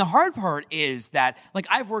 And the hard part is that, like,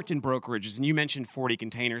 I've worked in brokerages, and you mentioned 40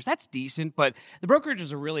 containers. That's decent, but the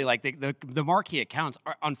brokerages are really like the marquee accounts.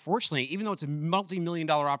 Are, unfortunately, even though it's a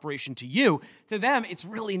multi-million-dollar operation to you, to them, it's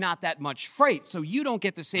really not that much freight. So you don't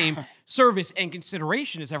get the same service and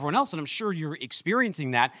consideration as everyone else. And I'm sure you're experiencing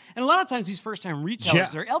that. And a lot of times these first-time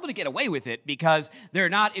retailers, they're able to get away with it because they're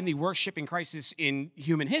not in the worst shipping crisis in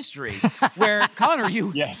human history, where, Connor, you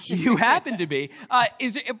happen to be.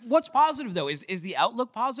 What's positive, though? Is the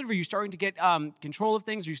outlook positive? Are you starting to get control of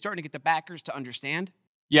things? Are you starting to get the backers to understand?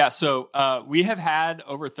 Yeah, so we have had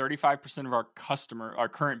over 35% of our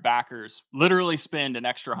current backers literally spend an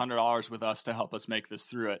extra $100 with us to help us make this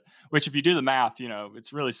through it. Which, if you do the math,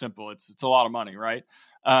 it's really simple. It's a lot of money, right?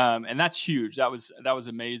 And that's huge. That was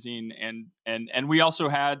amazing. And we also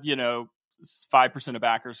had 5% of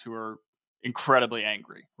backers who are incredibly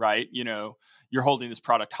angry, right? You're holding this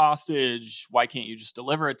product hostage. Why can't you just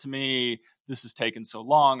deliver it to me? This has taken so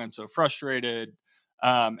long. I'm so frustrated.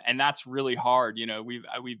 And that's really hard.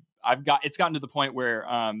 It's gotten to the point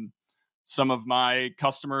where some of my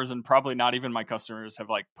customers, and probably not even my customers, have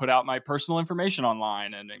like put out my personal information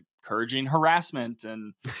online and encouraging harassment,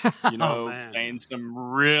 and saying some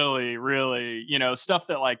really, really, stuff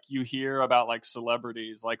that like you hear about like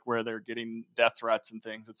celebrities, like where they're getting death threats and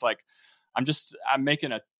things. It's like, I'm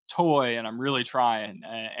making a toy, and I'm really trying,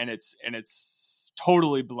 and it's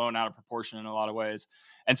totally blown out of proportion in a lot of ways.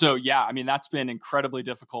 And so, that's been incredibly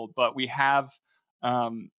difficult, but we have,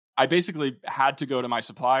 I basically had to go to my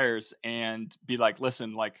suppliers and be like,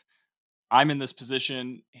 listen, like, I'm in this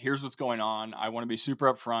position. Here's what's going on. I want to be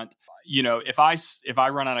super upfront. You know, if I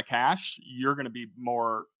run out of cash, you're going to be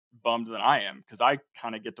more bummed than I am because I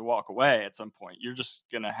kind of get to walk away at some point.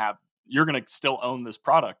 You're going to still own this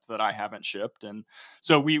product that I haven't shipped. And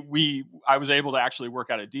so I was able to actually work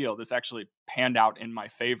out a deal. This actually panned out in my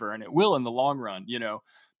favor, and it will in the long run, you know.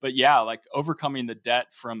 But yeah, like overcoming the debt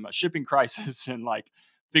from a shipping crisis and like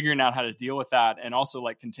figuring out how to deal with that, and also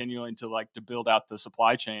like continuing to build out the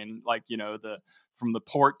supply chain, like, you know, from the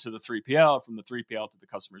port to the 3PL, from the 3PL to the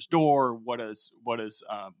customer's door. What is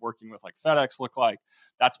working with like FedEx look like?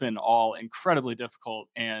 That's been all incredibly difficult,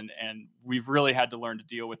 and we've really had to learn to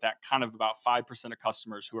deal with that kind of about 5% of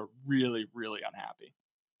customers who are really, really unhappy.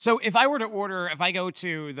 So if I go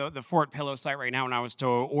to the Fort Pillow site right now and I was to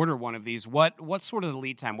order one of these, what's sort of the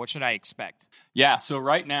lead time? What should I expect? Yeah, so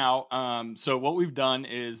right now, so what we've done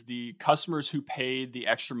is the customers who paid the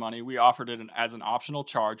extra money, we offered it as an optional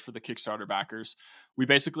charge for the Kickstarter backers. We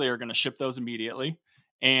basically are going to ship those immediately.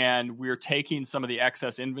 And we're taking some of the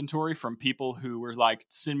excess inventory from people who were like,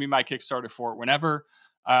 send me my Kickstarter for it whenever.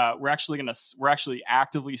 We're actually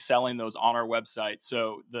actively selling those on our website.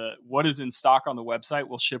 So what is in stock on the website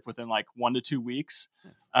will ship within like 1 to 2 weeks.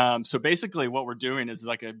 So basically what we're doing is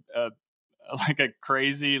like a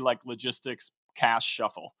crazy like logistics cash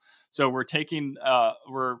shuffle. So we're taking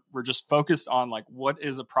we're just focused on like what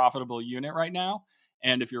is a profitable unit right now.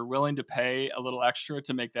 And if you're willing to pay a little extra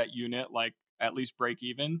to make that unit like at least break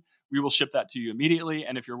even, we will ship that to you immediately.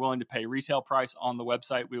 And if you're willing to pay retail price on the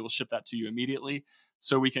website, we will ship that to you immediately.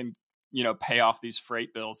 So we can, you know, pay off these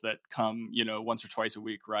freight bills that come, you know, once or twice a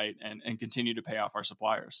week, right? And continue to pay off our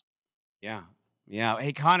suppliers. Yeah. Yeah.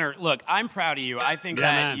 Hey, Connor, look, I'm proud of you. I think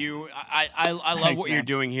that I love Thanks, what man. you're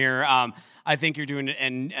doing here. I think you're doing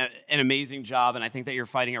an amazing job, and I think that you're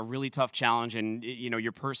fighting a really tough challenge, and, you know,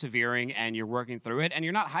 you're persevering and you're working through it, and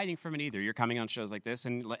you're not hiding from it either. You're coming on shows like this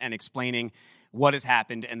and explaining what has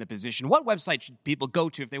happened and the position. What website should people go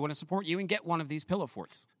to if they want to support you and get one of these pillow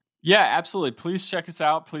forts? Yeah, absolutely. Please check us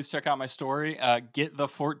out. Please check out my story,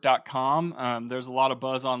 getthefort.com. There's a lot of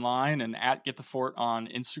buzz online, and at getthefort on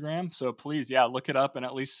Instagram. So please, look it up and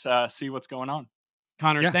at least see what's going on.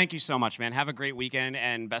 Connor, thank you so much, man. Have a great weekend,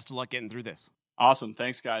 and best of luck getting through this. Awesome.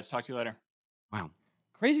 Thanks, guys. Talk to you later. Wow.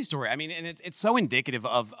 Crazy story. I mean, and it's so indicative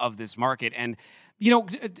of this market. And, you know,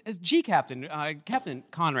 Captain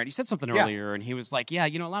Conrad, he said something earlier, and he was like, a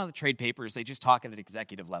lot of the trade papers, they just talk at an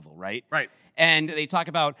executive level, right? Right. And they talk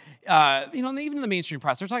about, even in the mainstream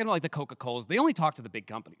press, they're talking about like the Coca-Colas. They only talk to the big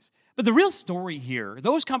companies. But the real story here,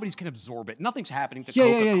 those companies can absorb it. Nothing's happening to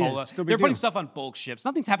Coca-Cola. They're putting stuff on bulk ships.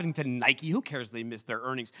 Nothing's happening to Nike. Who cares they missed their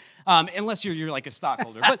earnings? Unless you're like a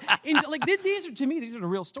stockholder. But these are the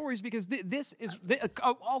real stories, because this is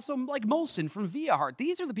also like Molson from Via Heart.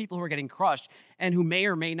 These are the people who are getting crushed and who may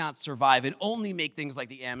or may not survive and only make things like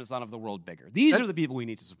the Amazon of the world bigger. These are the people we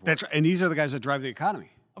need to support. That's right. And these are the guys that drive the economy.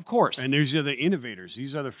 Of course. And these are the innovators.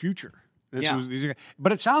 These are the future.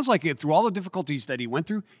 But it sounds like through all the difficulties that he went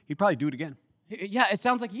through, he'd probably do it again. Yeah, it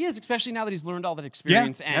sounds like he is, especially now that he's learned all that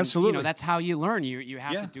experience. And absolutely. You know, that's how you learn. You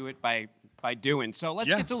have to do it by doing. So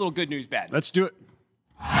let's get to a little good news, bad news. Let's do it.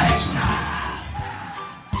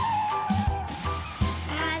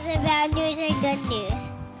 Bad news and good news.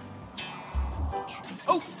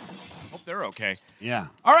 Oh, hope they're okay. Yeah.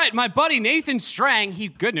 All right, my buddy Nathan Strang,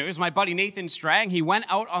 good news. My buddy Nathan Strang, he went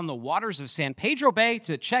out on the waters of San Pedro Bay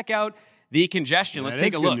to check out the congestion. Let's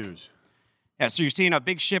take a look. Good news. Yeah, so you're seeing a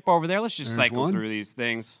big ship over there. Let's just cycle through these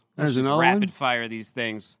things. There's Let's just another rapid one. fire these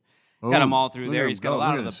things. Oh, Got them all through there. look He's at got a him go.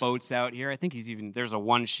 lot Look of at the this. boats out here. I think there's a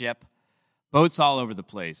one ship. Boats all over the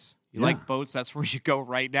place. You like boats? That's where you go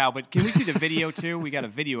right now. But can we see the video too? We got a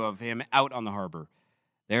video of him out on the harbor.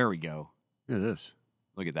 There we go. Look at this.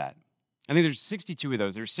 Look at that. I think there's 62 of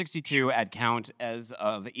those. There's 62 at count as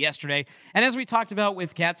of yesterday. And as we talked about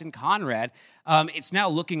with Captain Conrad, it's now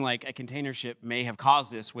looking like a container ship may have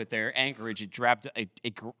caused this with their anchorage.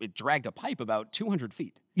 It dragged a pipe about 200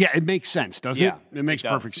 feet. Yeah, it makes sense, doesn't it? It makes it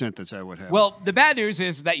does. perfect sense that would happen. Well, the bad news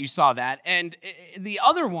is that you saw that. And the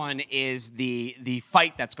other one is the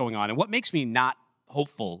fight that's going on. And what makes me not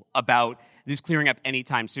hopeful about this clearing up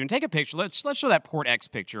anytime soon. Take a picture. Let's show that Port X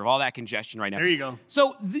picture of all that congestion right now. There you go.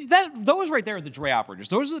 So those right there are the dray operators.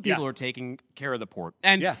 Those are the people who are taking care of the port.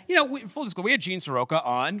 And, full disclosure, we had Gene Soroka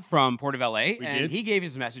on from Port of LA, he gave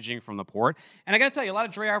his messaging from the port. And I got to tell you, a lot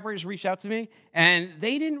of dray operators reached out to me, and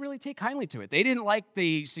they didn't really take kindly to it. They didn't like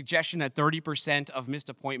the suggestion that 30% of missed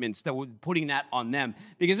appointments, that were putting that on them,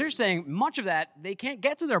 because they're saying much of that, they can't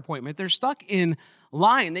get to their appointment. They're stuck in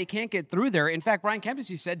line. They can't get through there. In fact, Brian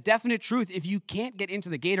Kempsey said, definite truth, if you can't get into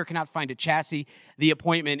the gate or cannot find a chassis, the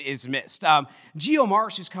appointment is missed. Gio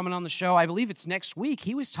Mars, who's coming on the show, I believe it's next week,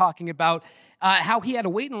 he was talking about how he had to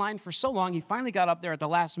wait in line for so long. He finally got up there at the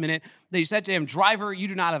last minute. They said to him, driver, you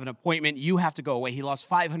do not have an appointment. You have to go away. He lost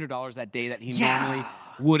 $500 that day that he normally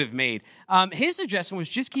would have made. His suggestion was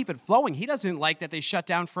just keep it flowing. He doesn't like that they shut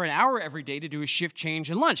down for an hour every day to do a shift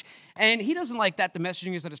change and lunch. And he doesn't like that the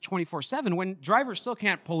messaging is that it's 24/7 when drivers still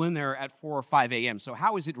can't pull in there at 4 or 5 a.m. So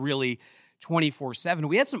how is it really 24/7?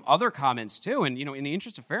 We had some other comments too, and in the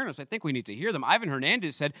interest of fairness, I think we need to hear them. Ivan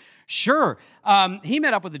Hernandez said, sure. He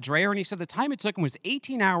met up with the Dreyer, and he said the time it took him was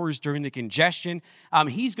 18 hours during the congestion.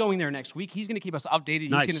 He's going there next week. He's going to keep us updated.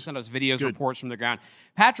 Nice. He's going to send us videos, reports from the ground.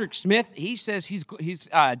 Patrick Smith, he says he's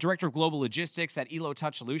director of global logistics at Elo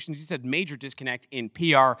Touch Solutions. He said major disconnect in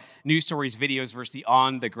PR, news stories, videos versus the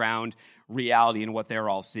on-the-ground reality and what they're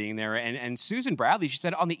all seeing there. And Susan Bradley, she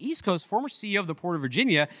said, on the East Coast, former CEO of the Port of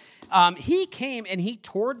Virginia, he came and he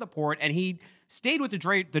toured the port and he stayed with the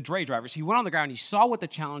dray drivers. He went on the ground. He saw what the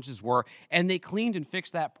challenges were, and they cleaned and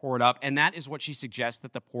fixed that port up. And that is what she suggests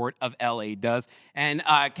that the Port of LA does. And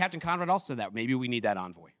Captain Conrad also said that maybe we need that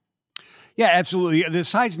envoy. Yeah, absolutely. The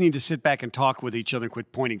sides need to sit back and talk with each other,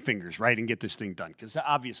 quit pointing fingers, right, and get this thing done. Because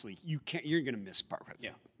obviously you're going to miss part.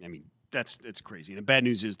 Yeah. I mean, it's crazy. And the bad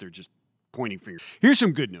news is they're just pointing fingers. Here's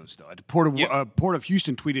some good news, though. The Port of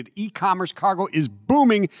Houston tweeted, e-commerce cargo is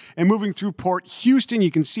booming and moving through Port Houston.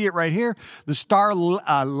 You can see it right here. The Star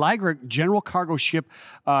Ligra general cargo ship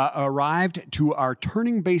arrived to our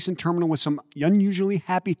Turning Basin terminal with some unusually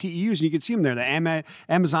happy TEUs. And you can see them there, the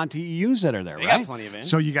Amazon TEUs that are there, they right? Got plenty of it.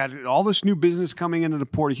 So you got all this new business coming into the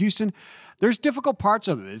Port of Houston. There's difficult parts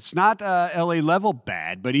of it. It's not LA level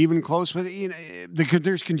bad, but even close. But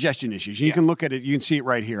there's congestion issues. You can look at it. You can see it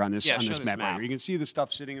right here on this map. Right here. You can see the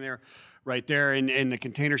stuff sitting there, right there, and the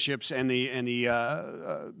container ships and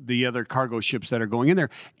the other cargo ships that are going in there.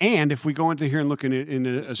 And if we go into here and look in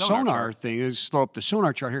a sonar thing, let's throw up the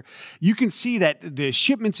sonar chart here. You can see that the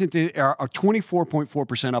shipments are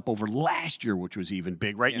 24.4% up over last year, which was even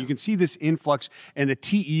big, right? Yeah. You can see this influx and the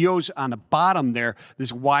TEOs on the bottom there.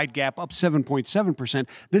 This wide gap up 7.7%.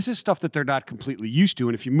 This is stuff that they're not completely used to.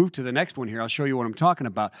 And if you move to the next one here, I'll show you what I'm talking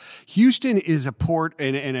about. Houston is a port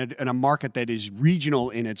and a market that is regional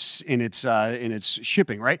in its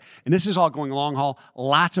shipping, right? And this is all going long haul.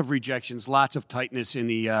 Lots of rejections, lots of tightness in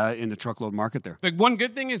the truckload market there. The one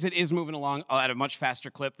good thing is it is moving along at a much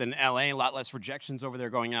faster clip than LA. A lot less rejections over there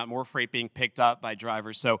going out, more freight being picked up by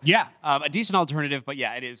drivers. So a decent alternative, but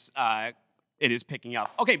it is. It is picking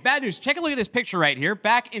up. Okay, bad news. Take a look at this picture right here.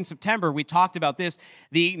 Back in September, we talked about this.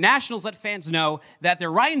 The Nationals let fans know that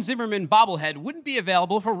their Ryan Zimmerman bobblehead wouldn't be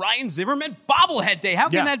available for Ryan Zimmerman bobblehead day. How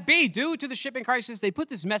can that be? Due to the shipping crisis, they put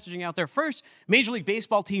this messaging out there. First Major League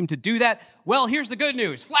Baseball team to do that. Well, here's the good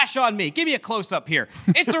news. Flash on me. Give me a close-up here.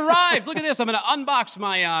 It's arrived. Look at this. I'm going to unbox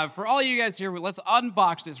my, for all you guys here, let's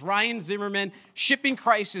unbox this Ryan Zimmerman shipping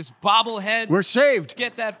crisis bobblehead. We're saved. Let's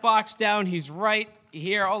get that box down. He's right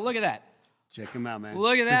here. Oh, look at that. Check him out, man.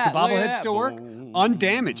 Look at that. Does the bobblehead still work?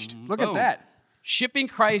 Undamaged. Look at that. Shipping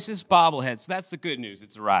crisis bobblehead. So that's the good news.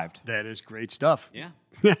 It's arrived. That is great stuff. Yeah.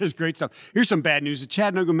 That is great stuff. Here's some bad news. A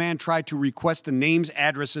Chattanooga man tried to request the names,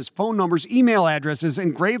 addresses, phone numbers, email addresses,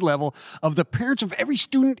 and grade level of the parents of every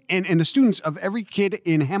student and the students of every kid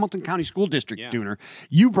in Hamilton County School District, Dooner.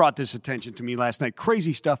 You brought this attention to me last night.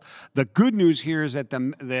 Crazy stuff. The good news here is that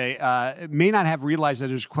they may not have realized that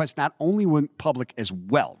his request not only went public as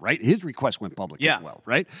well, right? His request went public as well,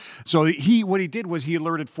 right? So what he did was he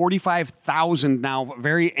alerted 45,000 now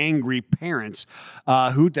very angry parents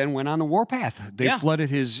who then went on the warpath. They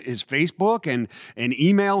flooded his Facebook and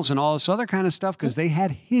emails and all this other kind of stuff because they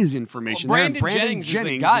had his information. Well, Brandon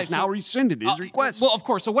Jennings has now rescinded his request. Well, of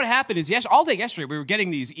course. So what happened is all day yesterday we were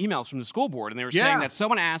getting these emails from the school board, and they were saying that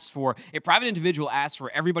someone asked for, a private individual asked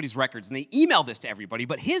for everybody's records, and they emailed this to everybody,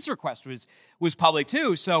 but his request was public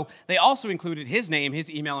too. So they also included his name, his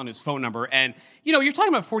email, and his phone number. And, you're talking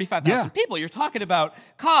about 45,000 people. You're talking about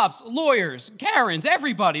cops, lawyers, Karens,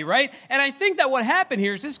 everybody, right? And I think that what happened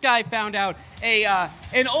here is this guy found out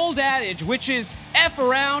an old adage, which is F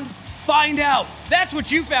around, find out. That's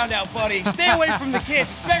what you found out, buddy. Stay away from the kids,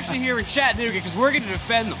 especially here in Chattanooga, because we're going to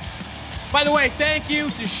defend them. By the way, thank you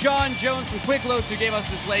to Sean Jones from Quick Loads who gave us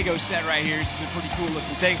this Lego set right here. It's a pretty cool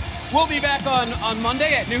looking thing. We'll be back on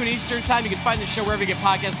Monday at noon Eastern time. You can find the show wherever you get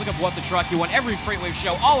podcasts. Look up What the Truck. You want every FreightWave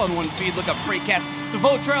show all on one feed. Look up FreightCast. It's a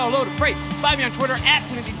full trailer load of freight. Find me on Twitter at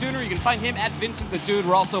Timothy Dooner. You can find him at Vincent the Dude.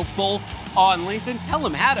 We're also full on LinkedIn. Tell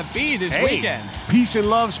him how to be this weekend. Peace and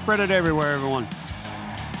love. Spread it everywhere, everyone.